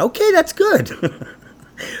gentlemen. Okay, that's good.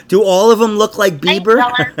 Do all of them look like I'm Bieber?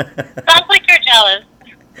 jealous. Sounds like you're jealous.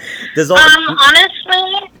 Does all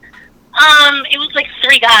Honestly, it was like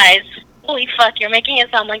 3 guys. Holy fuck, you're making it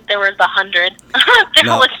sound like there was 100. There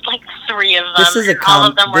No. was like 3 of them. This is a All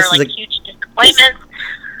of them were like huge disappointments.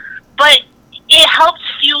 But it helps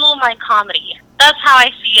fuel my comedy. That's how I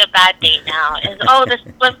see a bad date now. Is, oh, this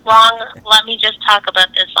went wrong. Let me just talk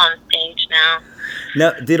about this on stage now.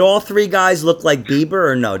 Now, did all 3 guys look like Bieber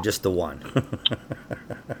or no, just the one?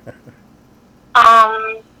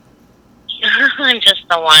 Just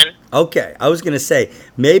the one. Okay, I was gonna say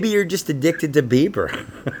maybe you're just addicted to Bieber.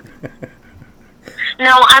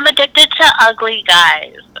 No, I'm addicted to ugly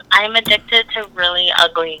guys. I'm addicted to really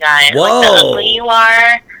ugly guys. Whoa. Like, the uglier you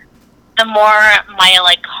are, the more my,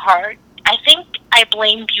 like, heart... I think I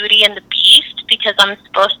blame Beauty and the Beast because I'm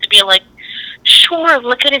supposed to be like, sure,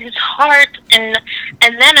 look at his heart. And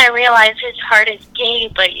then I realize his heart is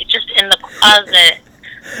gay, but it's just in the closet.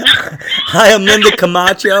 Hi, I'm Linda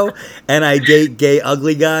Camacho, and I date gay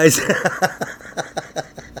ugly guys.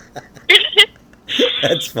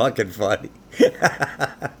 That's fucking funny.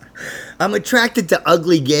 I'm attracted to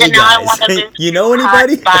ugly gay And now I guys. want to You know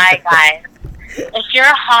anybody? Hot bi guys. If you're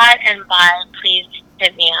hot and bi, please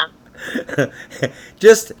hit me up.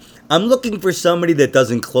 Just, I'm looking for somebody that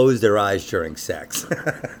doesn't close their eyes during sex.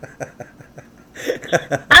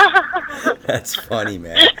 That's funny,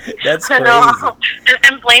 man. That's crazy. No,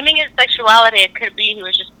 and blaming his sexuality, it could be he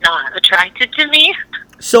was just not attracted to me.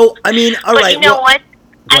 So, I mean, all but right. you know well, what?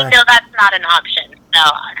 go I ahead. know that's not an option. No,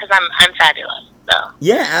 because I'm fabulous. So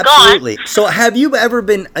Yeah, absolutely. So, have you ever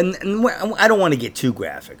been? And I don't want to get too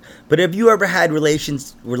graphic, but have you ever had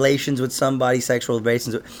relations with somebody, sexual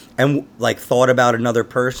relations, and like thought about another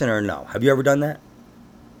person, or no? Have you ever done that?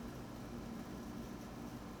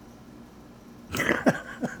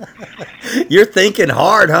 You're thinking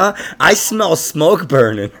hard, huh? I smell smoke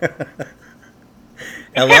burning.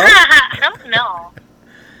 Hello? I don't know.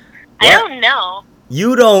 I don't know.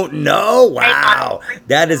 You don't know? Wow. honestly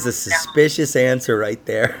That is a don't know. suspicious answer right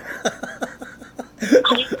there.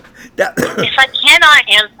 That- If I cannot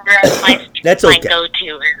answer, That's my okay. go-to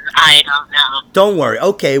is I don't know. Don't worry.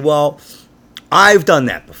 Okay, well, I've done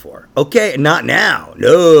that before. Okay, not now.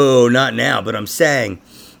 No, not now. But I'm saying,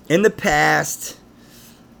 in the past,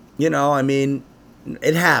 you know, I mean,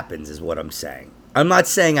 it happens is what I'm saying. I'm not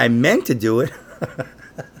saying I meant to do it.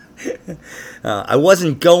 I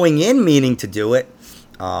wasn't going in meaning to do it.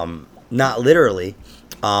 Not literally.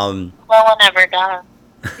 No one ever does.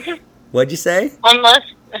 What'd you say? Unless...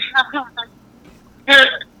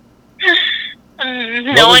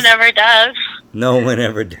 no one ever does. No one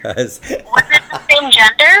ever does. Was it the same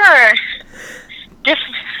gender or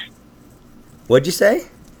different? What'd you say?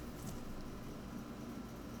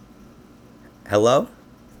 Hello?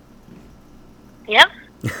 Yep.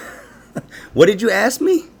 What did you ask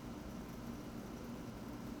me?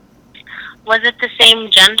 Was it the same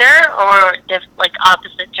gender or like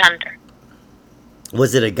opposite gender?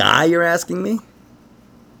 Was it a guy you're asking me?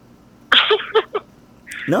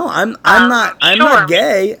 No, I'm not sure.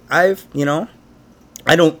 gay. I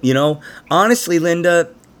don't, honestly, Linda,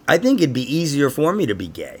 I think it'd be easier for me to be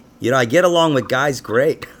gay. You know, I get along with guys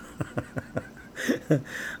great. And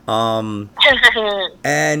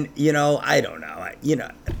I don't know.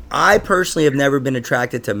 I personally have never been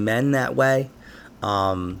attracted to men that way.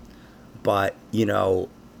 But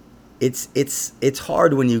it's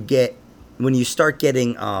hard when you start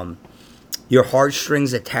getting your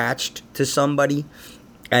heartstrings attached to somebody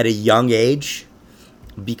at a young age,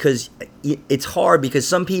 because it's hard because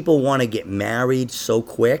some people want to get married so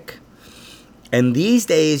quick, and these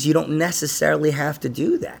days you don't necessarily have to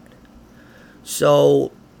do that.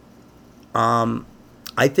 So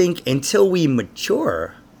I think until we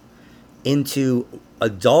mature into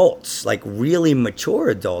adults, like really mature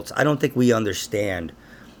adults, I don't think we understand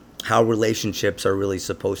how relationships are really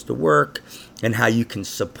supposed to work, and how you can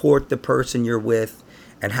support the person you're with,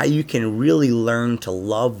 and how you can really learn to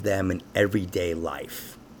love them in everyday life.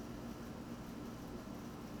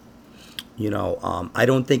 I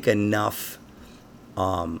don't think enough,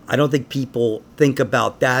 I don't think people think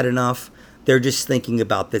about that enough. They're just thinking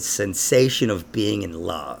about the sensation of being in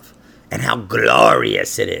love and how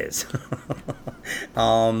glorious it is.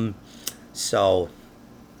 So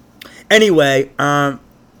anyway,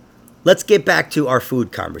 let's get back to our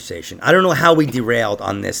food conversation. I don't know how we derailed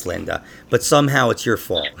on this, Linda, but somehow it's your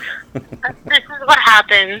fault. This is what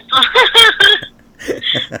happens.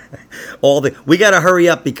 We got to hurry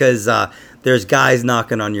up because there's guys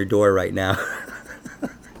knocking on your door right now.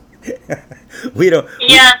 we don't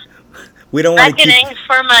Yeah. we don't want to Beckoning keep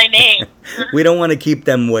for my name. we don't want to keep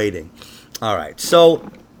them waiting. All right. So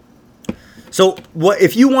what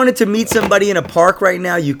if you wanted to meet somebody in a park right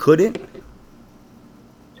now, you couldn't?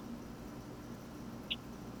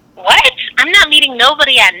 What? I'm not meeting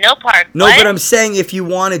nobody at no park. No, what? but I'm saying if you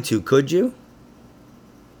wanted to, could you?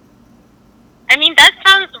 I mean, that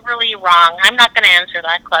sounds really wrong. I'm not going to answer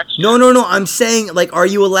that question. No. I'm saying, like, are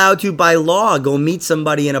you allowed to, by law, go meet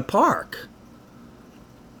somebody in a park?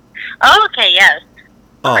 Oh, okay, yes.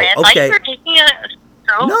 Oh, I thought okay. you were taking it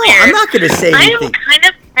so No, weird. I'm not going to say anything. I'm kind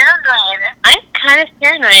of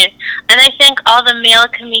paranoid. And I thank all the male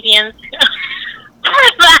comedians for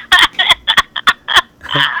that.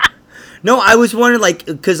 No, I was wondering, like,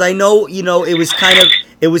 because I know,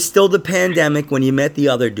 it was still the pandemic when you met the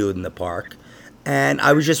other dude in the park. And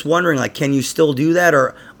I was just wondering, like, can you still do that?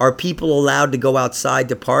 Or are people allowed to go outside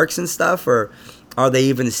to parks and stuff? Or are they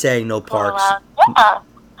even saying no parks?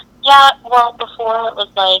 Yeah, well, before it was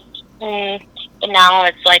like, but now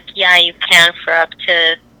it's like, yeah, you can for up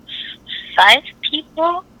to 5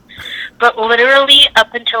 people. But literally,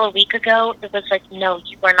 up until a week ago, it was like, no,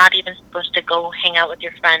 you are not even supposed to go hang out with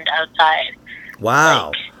your friend outside. Wow.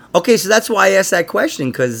 Like, Okay, so that's why I asked that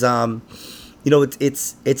question, because,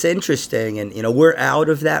 it's interesting. And, we're out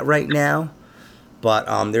of that right now.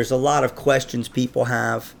 But there's a lot of questions people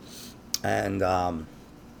have. And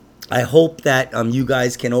I hope that you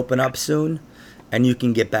guys can open up soon and you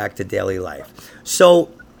can get back to daily life.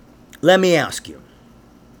 So let me ask you.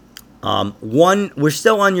 We're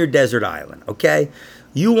still on your desert island, okay?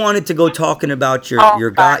 You wanted to go talking about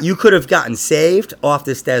your guy. You could have gotten saved off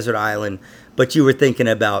this desert island, but you were thinking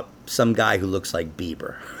about some guy who looks like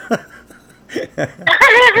Bieber.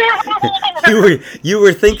 you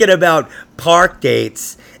were thinking about park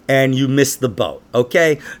dates and you missed the boat,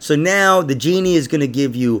 okay? So now the genie is going to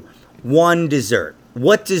give you one dessert.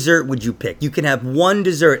 What dessert would you pick? You can have one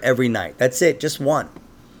dessert every night. That's it, just one.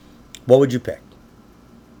 What would you pick?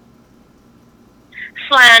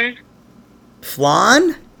 flan.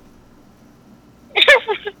 Flan?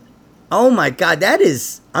 Oh my God,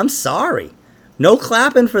 I'm sorry. No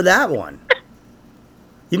clapping for that one.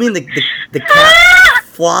 You mean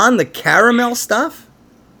flan, the caramel stuff?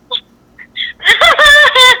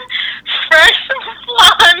 Fresh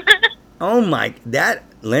flan. Oh my,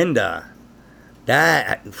 Linda,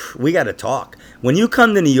 we got to talk. When you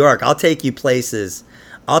come to New York, I'll take you places.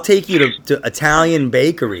 I'll take you to Italian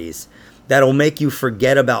bakeries that'll make you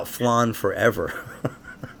forget about flan forever.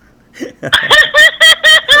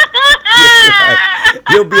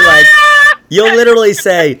 You'll be like, you'll literally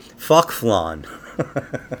say, fuck flan.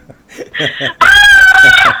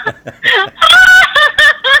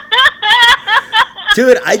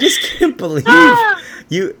 Dude, I just can't believe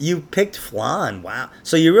you picked flan. Wow.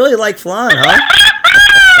 So you really like flan, huh?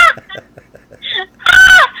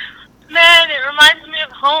 Man, it reminds me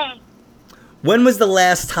of home. When was the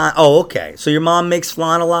last time? Oh, okay. So your mom makes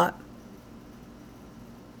flan a lot?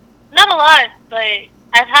 Not a lot, but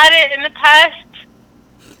I've had it in the past.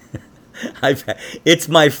 It's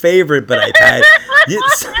my favorite, but I've had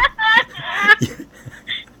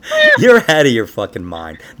You're out of your fucking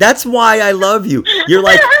mind. That's why I love you. You're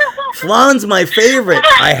like, flan's my favorite.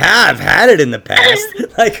 I have had it in the past.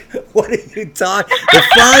 Like, what are you talking? If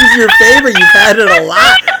flan's your favorite, you've had it a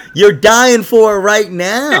lot. You're dying for it right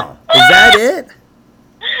now. Is that it?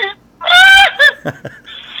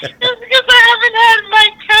 It's because I haven't had my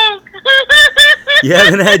Coke. You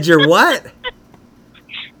haven't had your what?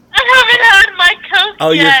 I haven't had my Coke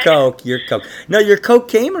Oh, yet. your Coke. No, your Coke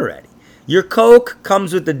came already. Your Coke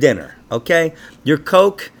comes with the dinner, okay? Your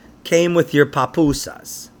Coke came with your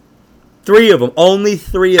papusas. 3 of them. Only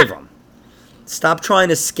 3 of them. Stop trying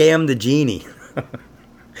to scam the genie.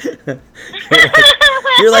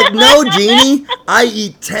 You're like, no, genie. I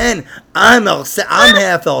eat 10. I'm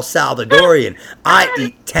half El Salvadorian. I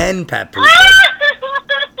eat 10 papusas.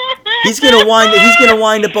 He's gonna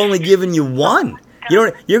wind up only giving you 1.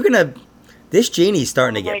 This genie's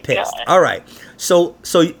starting to get pissed. God. All right. So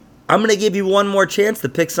I'm going to give you one more chance to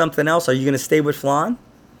pick something else. Are you going to stay with flan?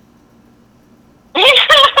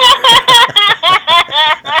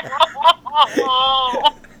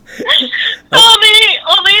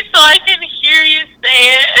 Only so I can hear you say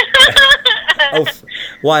it. Oh,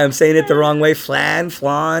 why? I'm saying it the wrong way? Flan?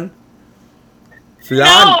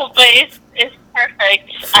 No, but it's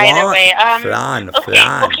perfect either way. Flan. Okay,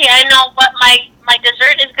 I know what my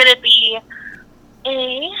dessert is going to be.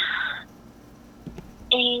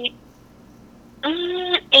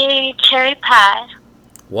 A cherry pie.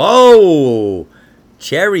 Whoa,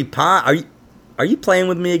 cherry pie. Are you playing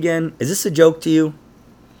with me again? Is this a joke to you?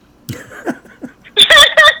 Is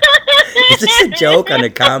this a joke on a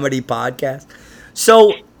comedy podcast?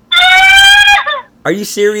 So Are you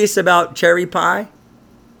serious about cherry pie?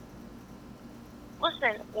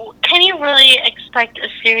 Listen, can you really expect a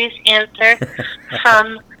serious answer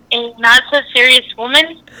from a not so serious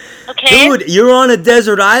woman? Okay. Dude, you're on a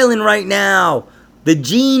desert island right now. The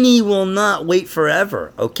genie will not wait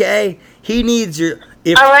forever, okay? He needs your...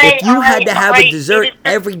 If you had to have a dessert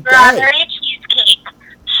every day... Strawberry cheesecake.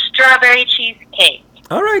 Strawberry cheesecake.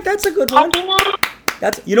 All right, that's a good one.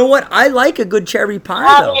 Pumpkin? You know what? I like a good cherry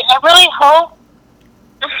pie, though. I really hope...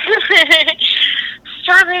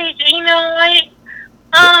 Strawberry, you know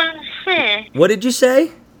what? What did you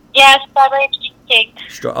say? Yeah, strawberry cheesecake.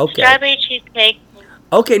 Okay. Strawberry cheesecake.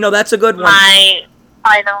 Okay, no, that's a good one. My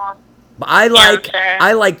final I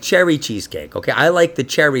answer. like cherry cheesecake. Okay, I like the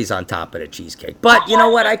cherries on top of the cheesecake. But you know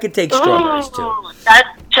what? I could take strawberries too. Ooh, that's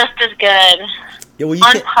just as good. Yeah, well,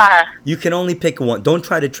 On par. you can only pick one. Don't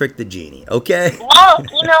try to trick the genie, okay? Well,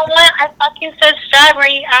 you know what? I fucking said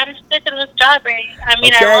strawberry. I'm sticking with strawberry. I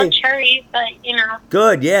mean, Okay. I love cherries, but you know.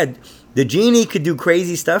 Good, yeah. The genie could do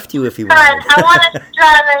crazy stuff to you if he God, wanted. I want a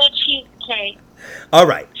strawberry cheesecake. All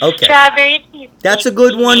right, okay. Strawberry cheesecake. That's a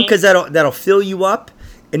good one because that'll fill you up,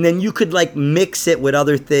 and then you could like mix it with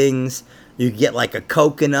other things. You get like a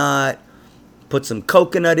coconut, put some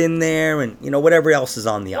coconut in there, and you know whatever else is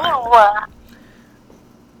on the island.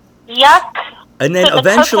 Yuck. And then Put the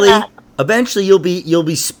eventually coconut. you'll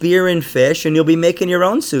be spearing fish, and you'll be making your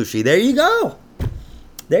own sushi. There you go.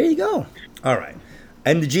 There you go. All right,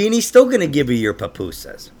 and the genie's still gonna give you your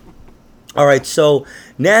pupusas. All right, so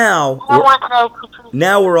now I want no pupusas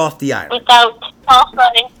now we're off the island. without salsa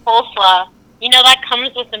and coleslaw. You know that comes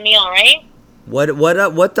with the meal, right? What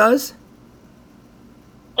does?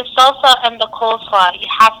 The salsa and the coleslaw. You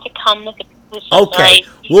have to come with the pupusas. Okay, Right?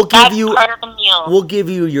 we'll give That's you part of the meal. we'll give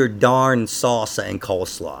you your darn salsa and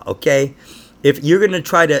coleslaw. Okay, if you're gonna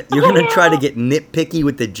try to get nitpicky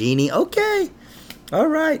with the genie, okay, all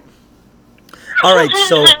right. All right,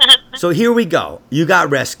 so here we go. You got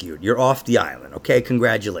rescued. You're off the island. Okay,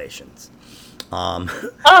 congratulations. Oh,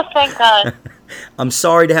 thank God. I'm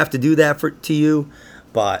sorry to have to do that to you,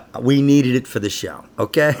 but we needed it for the show.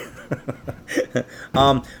 Okay.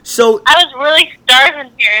 So I was really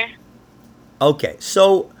starving here. okay,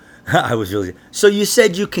 so I was really so you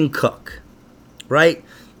said you can cook, right?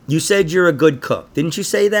 You said you're a good cook. Didn't you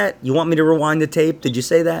say that? You want me to rewind the tape? Did you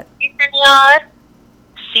say that? Si, senor.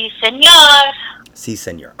 Si, senor. Si,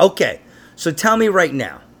 senor. Okay, so tell me right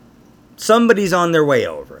now. Somebody's on their way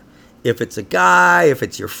over. If it's a guy, if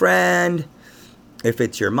it's your friend, if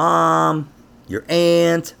it's your mom, your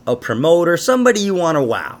aunt, a promoter, somebody you want to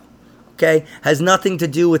wow. Okay? Has nothing to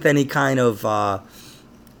do with any kind of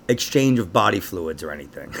exchange of body fluids or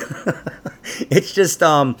anything. It's just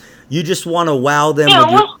you just want to wow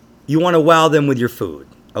them with your food.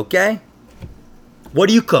 Okay? What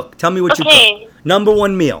do you cook? Tell me what you cook. Number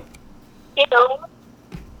one meal. You know,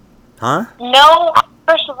 Huh? no,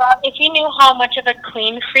 first of all, if you knew how much of a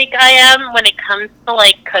clean freak I am when it comes to,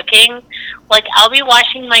 like, cooking, like, I'll be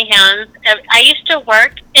washing my hands. I used to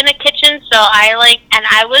work in a kitchen, so I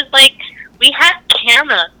was, like, we had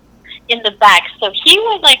cameras in the back, so he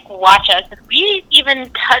would, like, watch us. If we even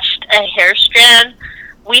touched a hair strand,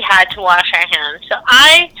 we had to wash our hands. So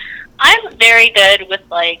I'm very good with,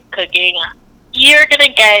 like, cooking. You're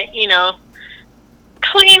gonna get, you know,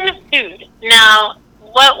 clean food. Now,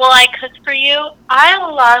 what will I cook for you? I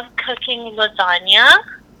love cooking lasagna.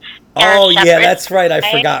 Oh, yeah, that's right. I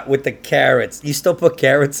forgot with the carrots. You still put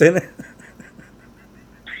carrots in it?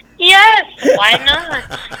 Yes, why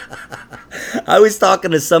not? I was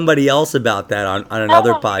talking to somebody else about that on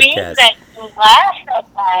another podcast. That you laugh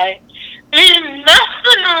at that. There's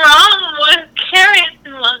nothing wrong with carrots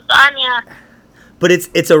and lasagna. But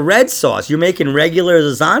it's a red sauce. You're making regular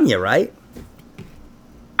lasagna, right?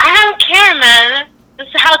 I don't care, man. This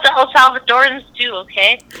is how the El Salvadorans do,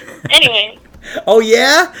 okay? Anyway. Oh,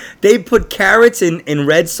 yeah? They put carrots in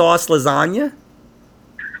red sauce lasagna?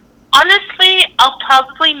 Honestly, I'll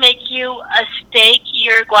probably make you a steak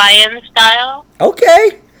Uruguayan style.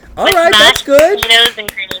 Okay. All right, that's good. Potatoes and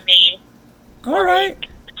gravy. All right.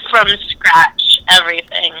 From scratch,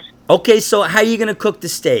 everything. Okay, so how are you going to cook the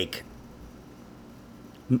steak?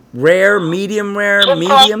 Rare, medium rare, Just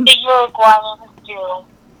medium? like the Uruguayans do.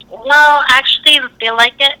 No, actually, they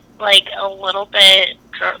like it, like, a little bit,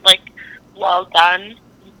 like, well done.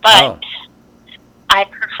 But I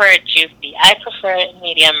prefer it juicy. I prefer it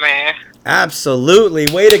medium rare. Absolutely.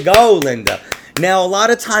 Way to go, Linda. Now, a lot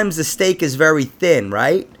of times the steak is very thin,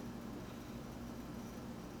 right?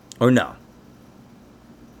 Or no?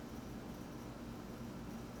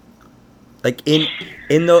 Like is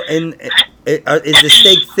the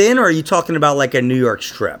steak thin, or are you talking about like a New York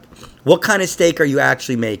strip? What kind of steak are you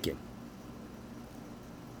actually making?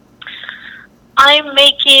 I'm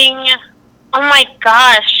making, oh my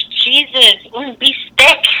gosh, Jesus,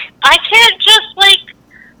 beefsteak. I can't just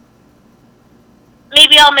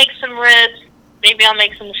maybe I'll make some ribs, maybe I'll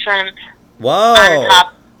make some shrimp on Whoa.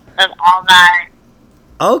 top of all that.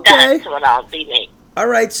 Okay. That's what I'll be making. All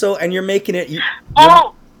right. So, and you're making it.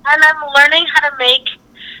 Oh, and I'm learning how to make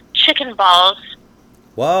chicken balls.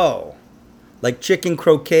 Whoa. Like chicken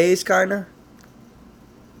croquets, kind of?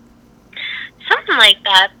 Something like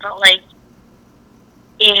that, but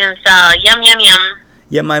is yum yum yum.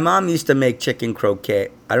 Yeah, my mom used to make chicken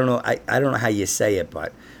croquet. I don't know. I don't know how you say it,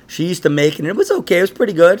 but she used to make it, and it was okay. It was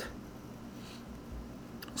pretty good.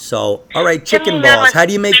 So, all right, chicken balls. How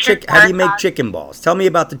do you make chicken balls? Tell me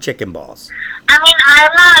about the chicken balls. I mean,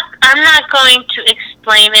 I'm not going to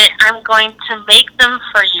explain it. I'm going to make them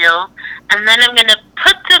for you, and then I'm going to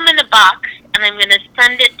put them in a box, and I'm going to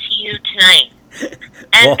send it to you tonight.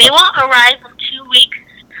 And they will arrive in 2 weeks,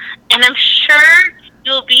 and I'm sure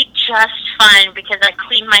you'll be just fine because I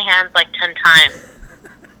cleaned my hands like 10 times.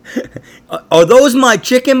 Are those my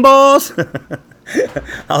chicken balls?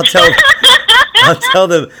 I'll tell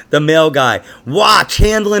the mail guy. Watch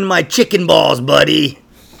handling my chicken balls, buddy.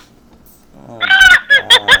 Oh,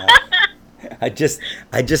 I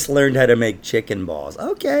just learned how to make chicken balls.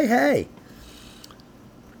 Okay, hey.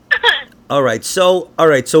 All right, so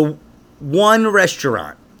one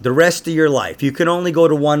restaurant the rest of your life. You can only go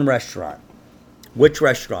to one restaurant. Which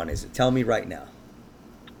restaurant is it? Tell me right now.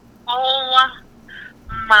 Oh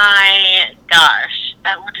my gosh,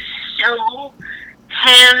 that would so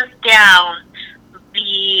hands down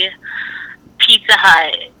be Pizza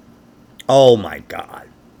Hut. Oh my God,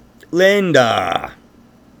 Linda,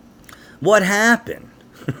 what happened?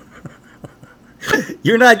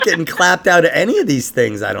 You're not getting clapped out of any of these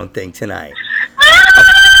things, I don't think, tonight.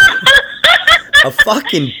 A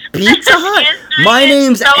fucking Pizza Hut? My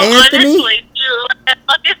name's Anthony. Honestly, I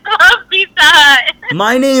fucking love Pizza Hut.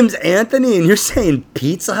 My name's Anthony, and you're saying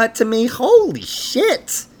Pizza Hut to me? Holy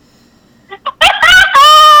shit!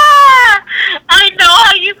 I know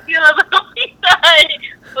how you feel about Pizza Hut.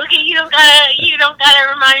 Okay, you don't gotta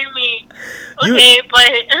remind me. Okay,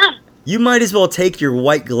 but you might as well take your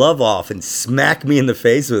white glove off and smack me in the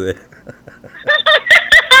face with it.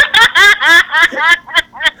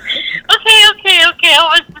 Okay, I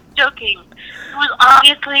was just joking. It was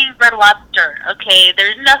obviously Red Lobster, okay?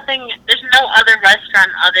 There's no other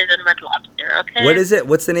restaurant other than Red Lobster, okay? What is it?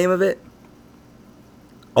 What's the name of it?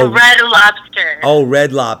 Red Lobster. Oh,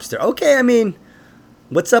 Red Lobster. Okay, I mean,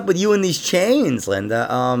 what's up with you and these chains, Linda?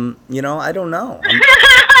 I don't know.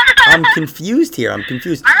 I'm confused here. I'm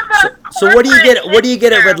confused. So what do you get? What do you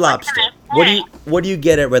get at Red Lobster? What do you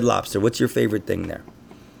get at Red Lobster? What's your favorite thing there?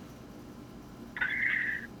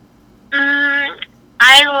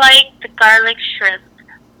 I like the garlic shrimp.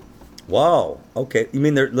 Whoa. Okay. You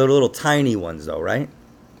mean they're little tiny ones, though, right?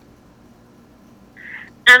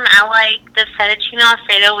 I like the fettuccine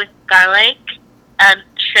alfredo with garlic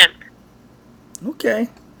shrimp. Okay.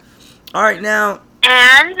 All right, now.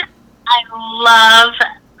 And I love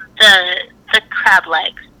the crab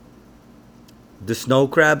legs. The snow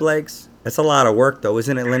crab legs? That's a lot of work, though,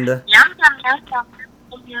 isn't it, Linda? Yum, yum, yum, yum,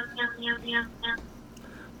 yum, yum, yum, yum, yum.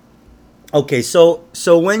 Okay, so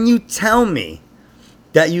when you tell me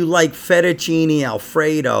that you like fettuccine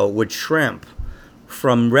alfredo with shrimp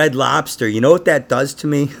from Red Lobster, you know what that does to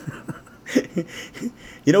me?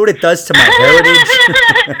 You know what it does to my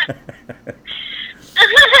heritage?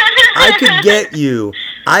 I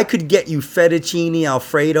could get you fettuccine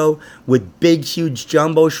alfredo with big, huge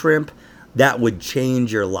jumbo shrimp. That would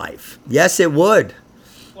change your life. Yes, it would.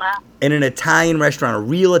 Wow. In an Italian restaurant, a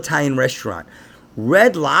real Italian restaurant.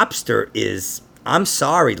 Red Lobster is, I'm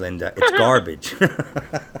sorry, Linda, it's garbage.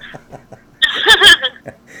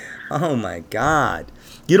 Oh my God.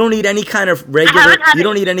 You don't eat any kind of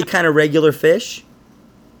regular fish?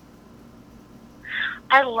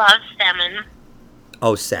 I love salmon.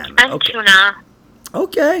 Oh, salmon. And okay. Tuna.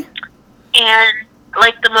 Okay. And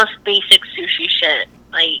the most basic sushi shit.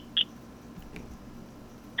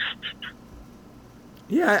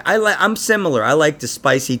 Yeah, I'm similar. I like the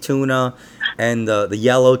spicy tuna and the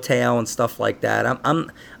yellowtail and stuff like that.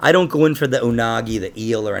 I don't go in for the unagi, the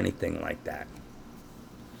eel, or anything like that.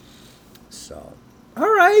 So,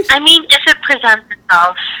 all right. I mean, if it presents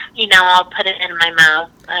itself, I'll put it in my mouth.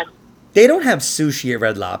 They don't have sushi at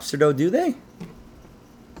Red Lobster, though, do they?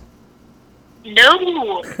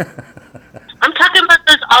 No. I'm talking about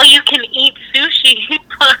those all-you-can-eat sushi.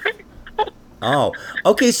 Oh,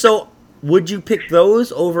 okay. So, would you pick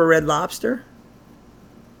those over Red Lobster?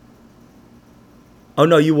 Oh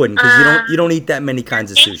no, you wouldn't because you don't eat that many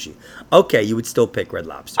kinds of sushi. Okay, you would still pick Red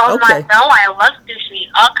Lobster. Oh Okay. my, no, I love sushi,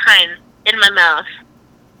 all kinds, in my mouth.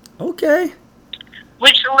 Okay.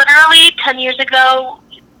 Which literally 10 years ago,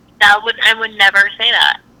 I would never say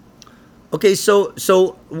that. Okay, so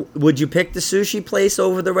would you pick the sushi place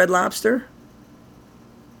over the Red Lobster?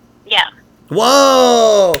 Yeah.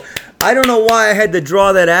 Whoa! I don't know why I had to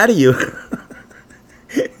draw that out of you.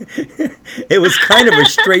 It was kind of a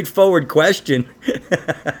straightforward question. You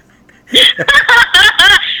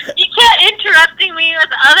kept interrupting me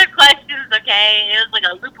with other questions, okay? It was like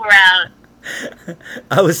a loop around.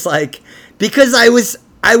 I was like, because I was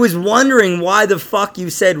wondering why the fuck you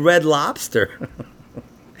said Red Lobster.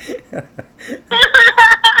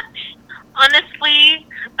 Honestly,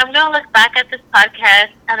 I'm gonna look back at this podcast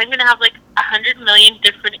and I'm gonna have like 100 million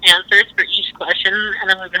different answers for each question, and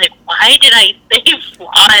I'm gonna be like, why did I say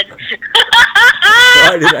flan?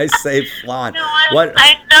 Why did I say flan? No, What?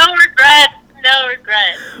 I no regret. No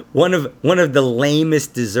regret. One of the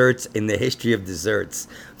lamest desserts in the history of desserts,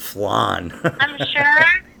 flan. I'm sure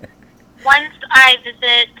once I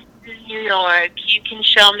visit New York, you can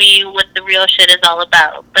show me what the real shit is all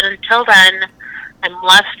about. But until then, I'm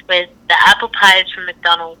left with the apple pies from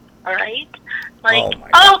McDonald's. All right? Like,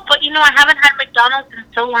 but I haven't had McDonald's in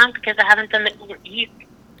so long because I haven't done the Uber Eats.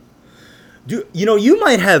 You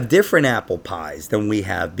might have different apple pies than we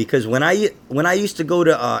have because when I used to go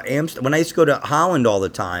to when I used to go to Holland all the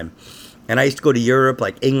time, and I used to go to Europe,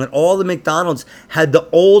 like England, all the McDonald's had the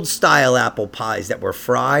old style apple pies that were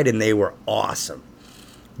fried and they were awesome.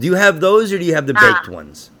 Do you have those or do you have the baked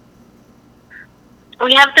ones?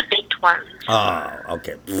 We have the baked ones. Oh,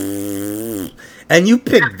 okay. And you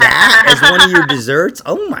picked that as one of your desserts?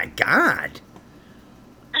 Oh my God.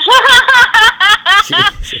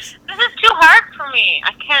 Jesus. This is too hard for me.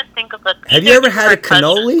 I can't think of it. Have you ever had a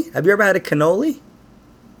cannoli? Have you ever had a cannoli?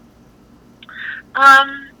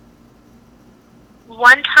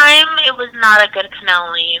 One time it was not a good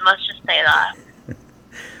cannoli. Let's just say that.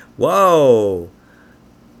 Whoa.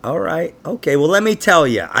 All right. Okay. Well, let me tell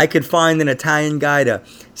you. I could find an Italian guy to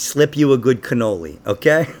slip you a good cannoli.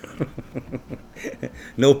 Okay?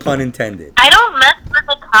 No pun intended. I don't mess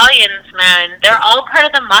with Italians, man. They're all part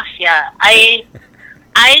of the mafia. I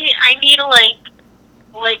need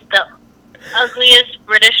like the ugliest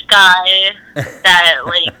British guy that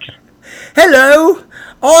like. Hello,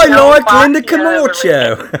 I like Linda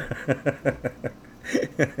Camorcio.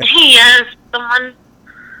 Yes, someone.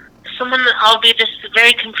 I'll be just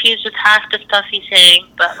very confused with half the stuff he's saying,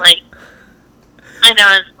 but like, I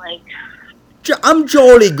know it's like. I'm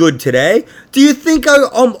jolly good today. Do you think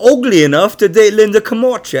I'm ugly enough to date Linda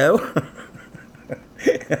Camacho?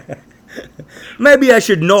 Maybe I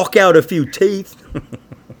should knock out a few teeth.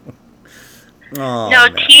 No,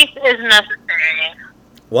 man. Teeth is necessary.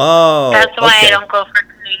 Whoa. That's why I don't go for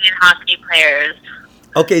Canadian hockey players.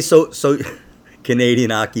 Okay, so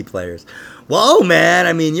Canadian hockey players. Whoa, man.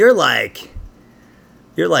 I mean, you're like,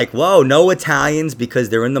 whoa, no Italians because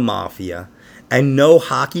they're in the mafia. And no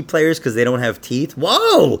hockey players because they don't have teeth.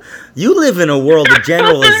 Whoa! You live in a world of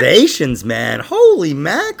generalizations, man. Holy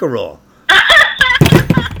mackerel!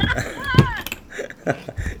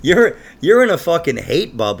 You're in a fucking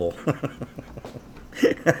hate bubble. Well,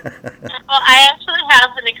 I actually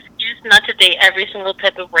have an excuse not to date every single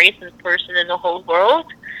type of race and person in the whole world,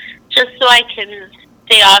 just so I can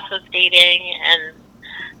stay off of dating.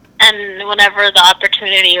 And whenever the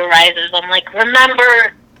opportunity arises, I'm like,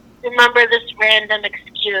 remember this random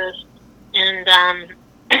excuse, and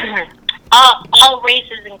all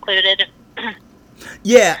races included.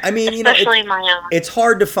 Yeah, I mean, especially my own. It's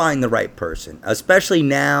hard to find the right person, especially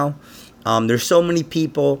now. There's so many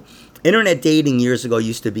people. Internet dating years ago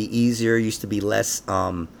used to be easier, used to be less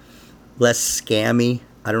scammy.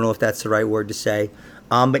 I don't know if that's the right word to say,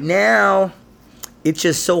 but now it's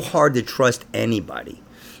just so hard to trust anybody.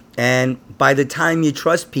 And by the time you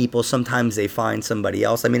trust people, sometimes they find somebody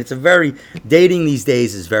else. I mean, dating these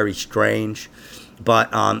days is very strange.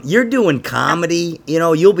 But you're doing comedy,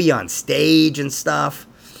 you'll be on stage and stuff.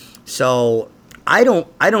 So I don't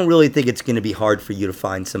really think it's going to be hard for you to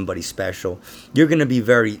find somebody special. You're going to be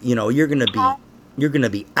you're going to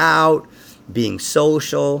be out, being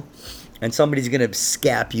social, and somebody's going to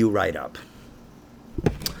scap you right up.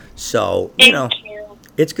 So, Thank you.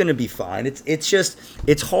 It's going to be fine.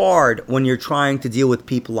 It's hard when you're trying to deal with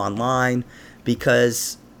people online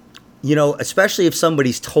because, especially if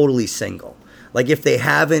somebody's totally single. Like if they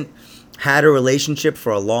haven't had a relationship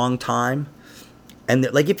for a long time. And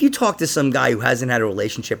like if you talk to some guy who hasn't had a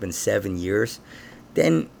relationship in 7 years,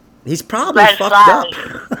 then he's probably fucked up.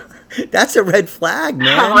 That's a red flag,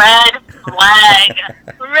 man. Red flag.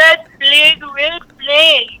 Red flag, red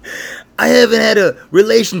flag. I haven't had a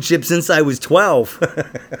relationship since I was 12.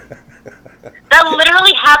 That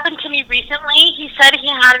literally happened to me recently. He said he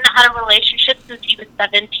hadn't had a relationship since he was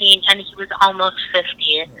 17 and he was almost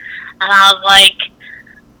 50. And I was like,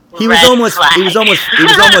 He was almost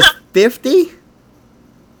 50?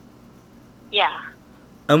 Yeah.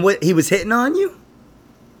 And what, he was hitting on you?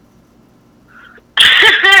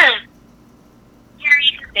 Yeah,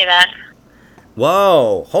 you can say that.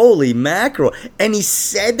 Whoa, holy mackerel. And he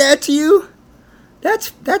said that to you?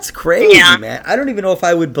 That's crazy, Yeah. man. I don't even know if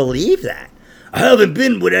I would believe that. I haven't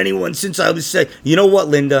been with anyone since I was 6. You know what,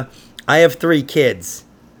 Linda? I have 3 kids,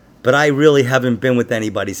 but I really haven't been with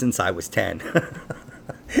anybody since I was 10.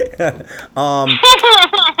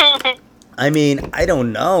 I mean, I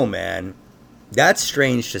don't know, man. That's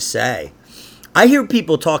strange to say. I hear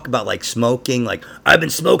people talk about like smoking, like I've been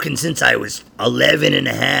smoking since I was 11 and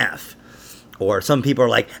a half. Or some people are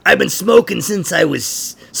like, I've been smoking since I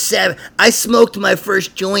was 7. I smoked my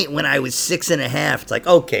first joint when I was 6 and a half. It's like,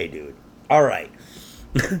 okay, dude. All right.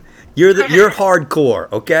 You're hardcore,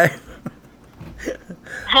 okay?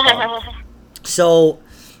 So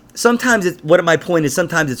sometimes my point is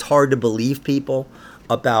sometimes it's hard to believe people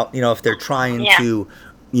about, if they're trying to,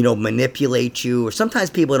 manipulate you, or sometimes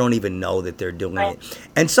people don't even know that they're doing it.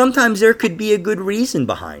 And sometimes there could be a good reason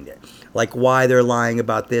behind it, like why they're lying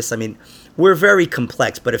about this. I mean, we're very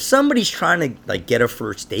complex, but if somebody's trying to like get a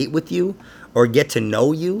first date with you or get to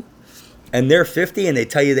know you and they're 50 and they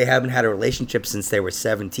tell you they haven't had a relationship since they were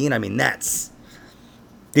 17, I mean,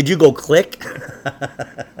 did you go click?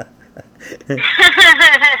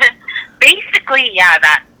 Basically, yeah,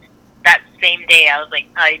 that same day I was like,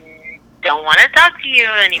 I don't want to talk to you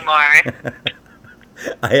anymore.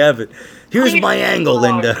 I haven't. Here's my angle,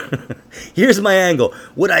 Linda. Here's my angle.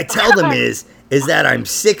 What I tell them is that I'm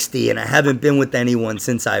 60 and I haven't been with anyone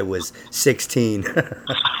since I was 16.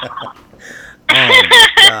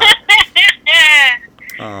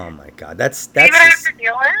 Oh my god. That's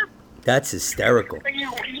hysterical.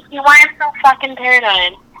 You are so fucking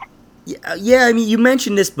paranoid. Yeah, I mean, you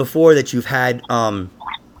mentioned this before that you've had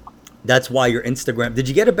that's why your Instagram. Did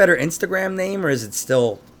you get a better Instagram name, or is it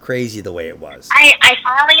still crazy the way it was? I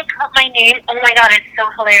finally put my name. Oh my god, it's so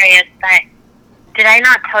hilarious. But did I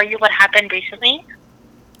not tell you what happened recently?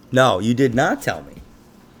 No, you did not tell me.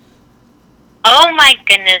 Oh my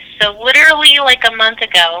goodness. So literally like a month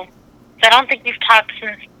ago. So I don't think we've talked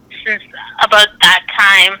since about that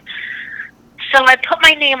time. So I put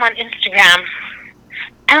my name on Instagram.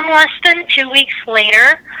 And less than 2 weeks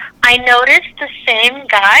later, I noticed the same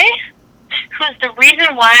guy who's the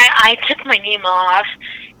reason why I took my name off.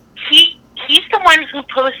 He's the one who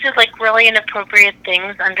posted like really inappropriate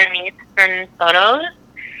things underneath certain photos.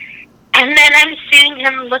 And then I'm seeing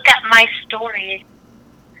him look at my story.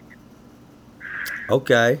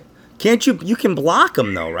 Okay. Can't you can block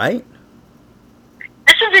him though, right?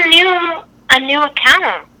 This is a new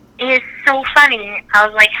account. It is so funny. I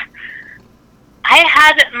was like, I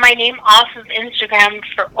had my name off of Instagram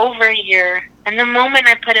for over a year, and the moment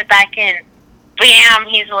I put it back in, bam,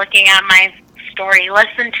 he's looking at my story less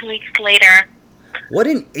than 2 weeks later. What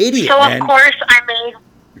an idiot, so, man. of course, I made...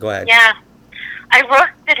 Go ahead. Yeah. I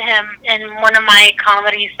roasted him in one of my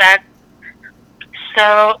comedy sets.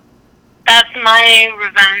 So, that's my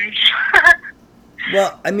revenge.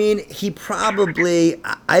 Well, I mean, he probably...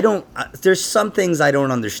 I don't... there's some things I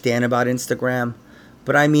don't understand about Instagram.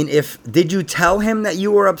 But I mean, did you tell him that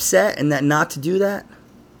you were upset and that not to do that?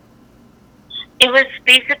 It was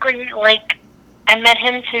basically like I met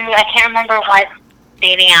him through, I can't remember what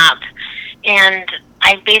dating app, and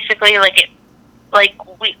I basically I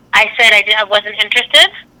said I wasn't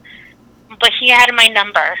interested, but he had my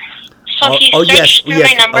number, so he searched through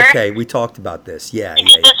my number. Okay, we talked about this. Yeah, he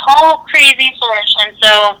did this whole crazy search, and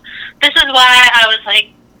so this is why I was like,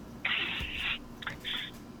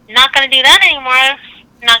 not gonna do that anymore.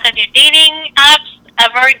 Not gonna do dating apps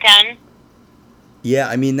ever again. Yeah,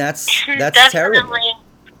 I mean that's terrible.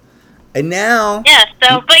 And now. Yeah.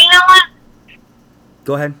 So, but you know what?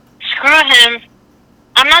 Go ahead. Screw him.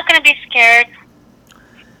 I'm not gonna be scared.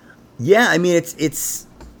 Yeah, I mean it's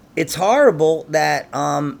horrible that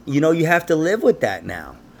you have to live with that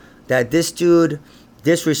now. That this dude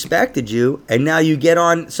disrespected you, and now you get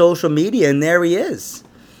on social media and there he is.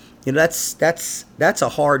 That's a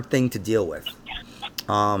hard thing to deal with.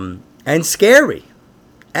 And scary.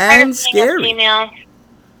 And scary.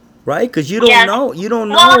 Right? Because you don't know. You don't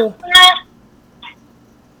know.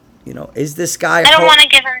 Is this guy... I don't want to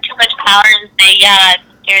give him too much power and say, yeah, it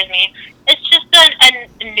scares me. It's just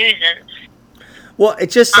a nuisance. Well,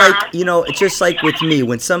 it's just like, it's just like with me.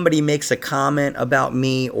 When somebody makes a comment about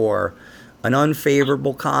me or an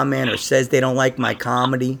unfavorable comment or says they don't like my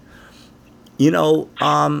comedy,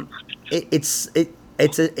 it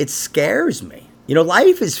scares me.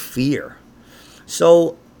 Life is fear.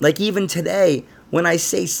 So, like even today, when I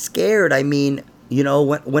say scared, I mean,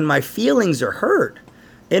 when my feelings are hurt,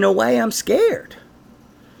 in a way, I'm scared.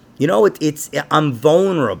 I'm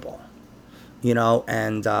vulnerable.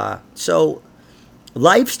 And so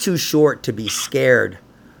life's too short to be scared,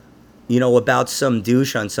 about some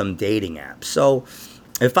douche on some dating app. So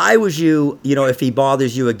if I was you, if he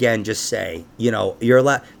bothers you again, just say, you're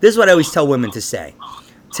allowed. This is what I always tell women to say.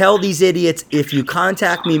 Tell these idiots, if you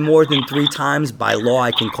contact me more than 3 times, by law,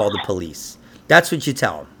 I can call the police. That's what you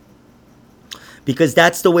tell them. Because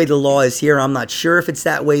that's the way the law is here. I'm not sure if it's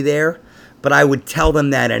that way there, but I would tell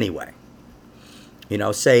them that anyway.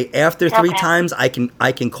 Say after 3 times, I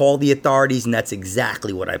can call the authorities, and that's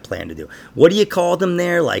exactly what I plan to do. What do you call them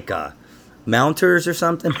there? Like mounters or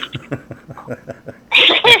something? We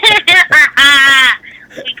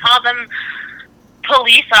call them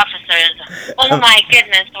police officers. Oh my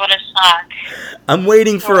goodness, what a shock. I'm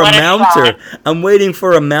waiting for a mounter. I'm waiting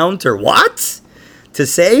for a mounter. What? To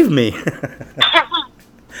save me.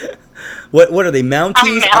 What are they,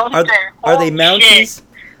 Mounties? Are they Mounties? Shit.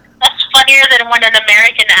 That's funnier than when an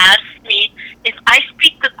American asks me if I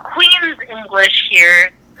speak the Queen's English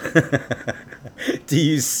here. Do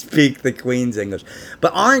you speak the Queen's English?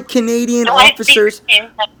 But aren't Canadian officers,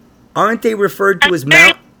 aren't they referred to as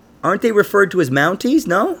Aren't they referred to as Mounties?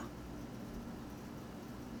 No?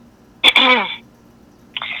 They're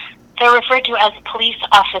referred to as police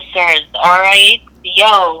officers, alright?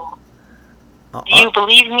 Yo. Do you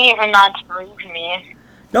believe me or not believe me?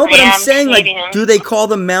 No, but I'm saying, Canadian. Like, do they call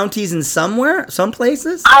them Mounties in some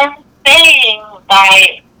places? I'm saying that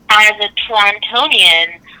as a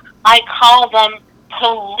Torontonian, I call them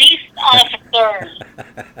police officers.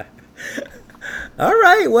 All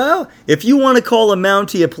right, well, if you want to call a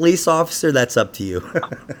Mountie a police officer, that's up to you.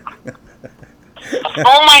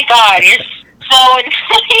 Oh my God, you're so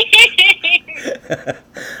insane.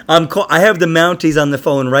 I have the Mounties on the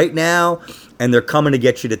phone right now, and they're coming to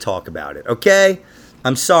get you to talk about it, okay?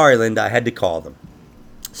 I'm sorry, Linda, I had to call them.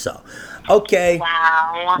 So, okay.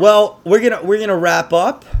 Wow. Well, we're gonna wrap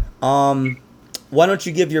up. Why don't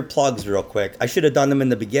you give your plugs real quick? I should have done them in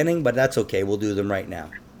the beginning, but that's okay. We'll do them right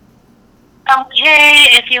now.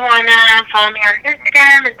 Okay, if you want to follow me on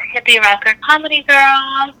Instagram, it's Hippie Rocker Comedy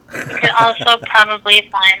Girl. You can also probably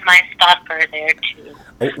find my stalker there, too.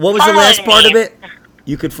 What was the last part of it?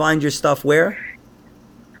 You could find your stuff where?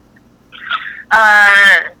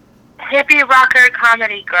 Hippie Rocker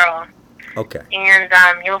Comedy Girl. Okay. And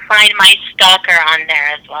you'll find my stalker on there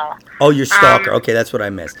as well. Oh, your stalker. Okay, that's what I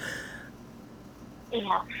missed.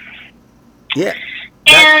 Yeah. Yeah.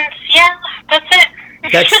 And, yeah, that's it.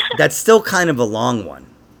 That's still kind of a long one.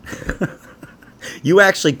 You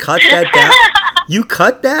actually cut that down? You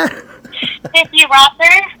cut that? Hippie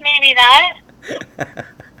Rocker, maybe that.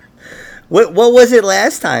 What was it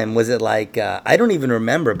last time? Was it like I don't even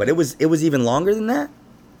remember, but it was even longer than that?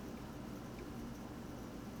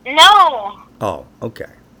 No. Oh, okay.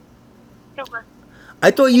 I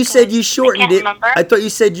thought you said you shortened it. I thought you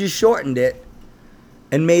said you shortened it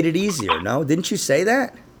and made it easier. No, didn't you say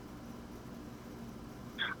that?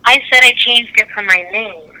 I said I changed it from my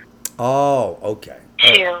name. Oh, okay.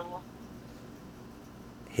 To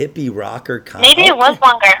Hippie Rocker. Maybe it was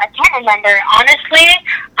longer. I can't remember. Honestly,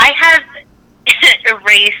 I have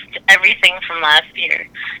erased everything from last year.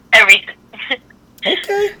 Everything.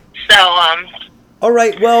 Okay. So, all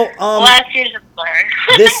right. Well, last year's a blur.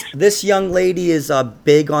 this young lady is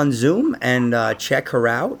big on Zoom, and check her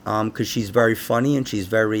out because she's very funny and she's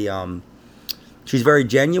very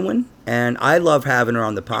genuine, and I love having her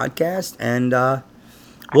on the podcast. And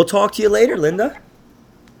we'll talk to you later, Linda.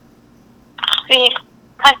 Sweet.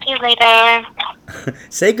 Talk to you later.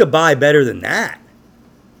 Say goodbye better than that.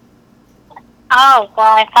 Oh,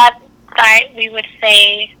 well, I thought that we would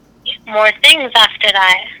say more things after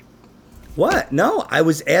that. What? No, I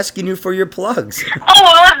was asking you for your plugs. Oh,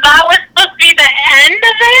 well, that was supposed to be the end of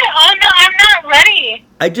it? Oh, no, I'm not ready.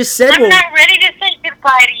 I just said... I'm not ready to say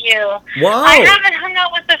goodbye to you. Wow. I haven't hung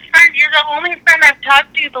out with a friend. You're the only friend I've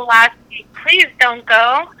talked to the last week. Please don't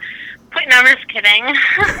go. No, I'm just kidding.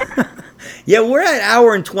 Yeah, we're at an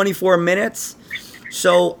hour and 24 minutes.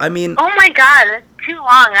 So, I mean... Oh, my God. It's too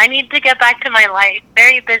long. I need to get back to my life.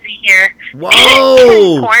 Very busy here.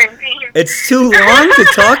 Whoa! Quarantine. It's too long to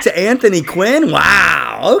talk to Anthony Quinn?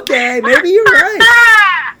 Wow. Okay, maybe you're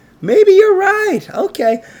right. Maybe you're right.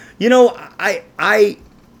 Okay. You know, I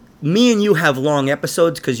me and you have long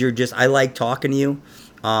episodes because I like talking to you.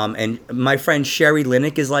 And my friend Sherry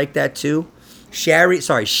Linick is like that too. Sherry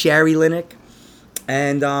Linick.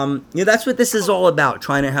 And, that's what this is all about,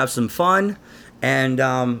 trying to have some fun. And,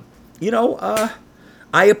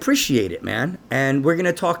 I appreciate it, man. And we're going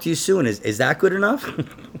to talk to you soon. Is that good enough?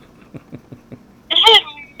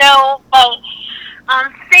 No, but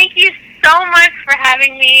thank you so much for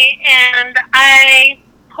having me. And I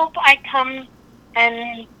hope I come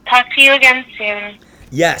and talk to you again soon.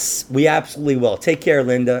 Yes, we absolutely will. Take care,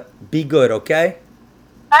 Linda. Be good, okay?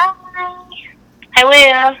 Bye. I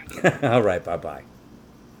will. All right, bye-bye.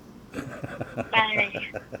 Bye.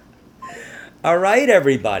 All right,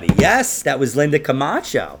 everybody. Yes, that was Linda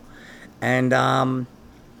Camacho. And,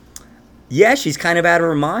 she's kind of out of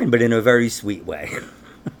her mind, but in a very sweet way.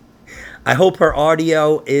 I hope her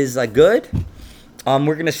audio is good.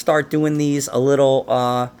 We're going to start doing these a little,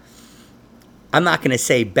 I'm not going to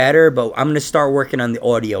say better, but I'm going to start working on the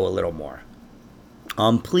audio a little more.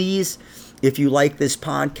 Please, if you like this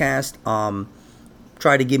podcast,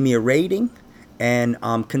 try to give me a rating and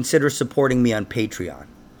consider supporting me on Patreon.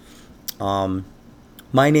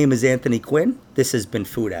 My name is Anthony Quinn. This has been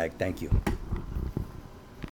Food Ag. Thank you.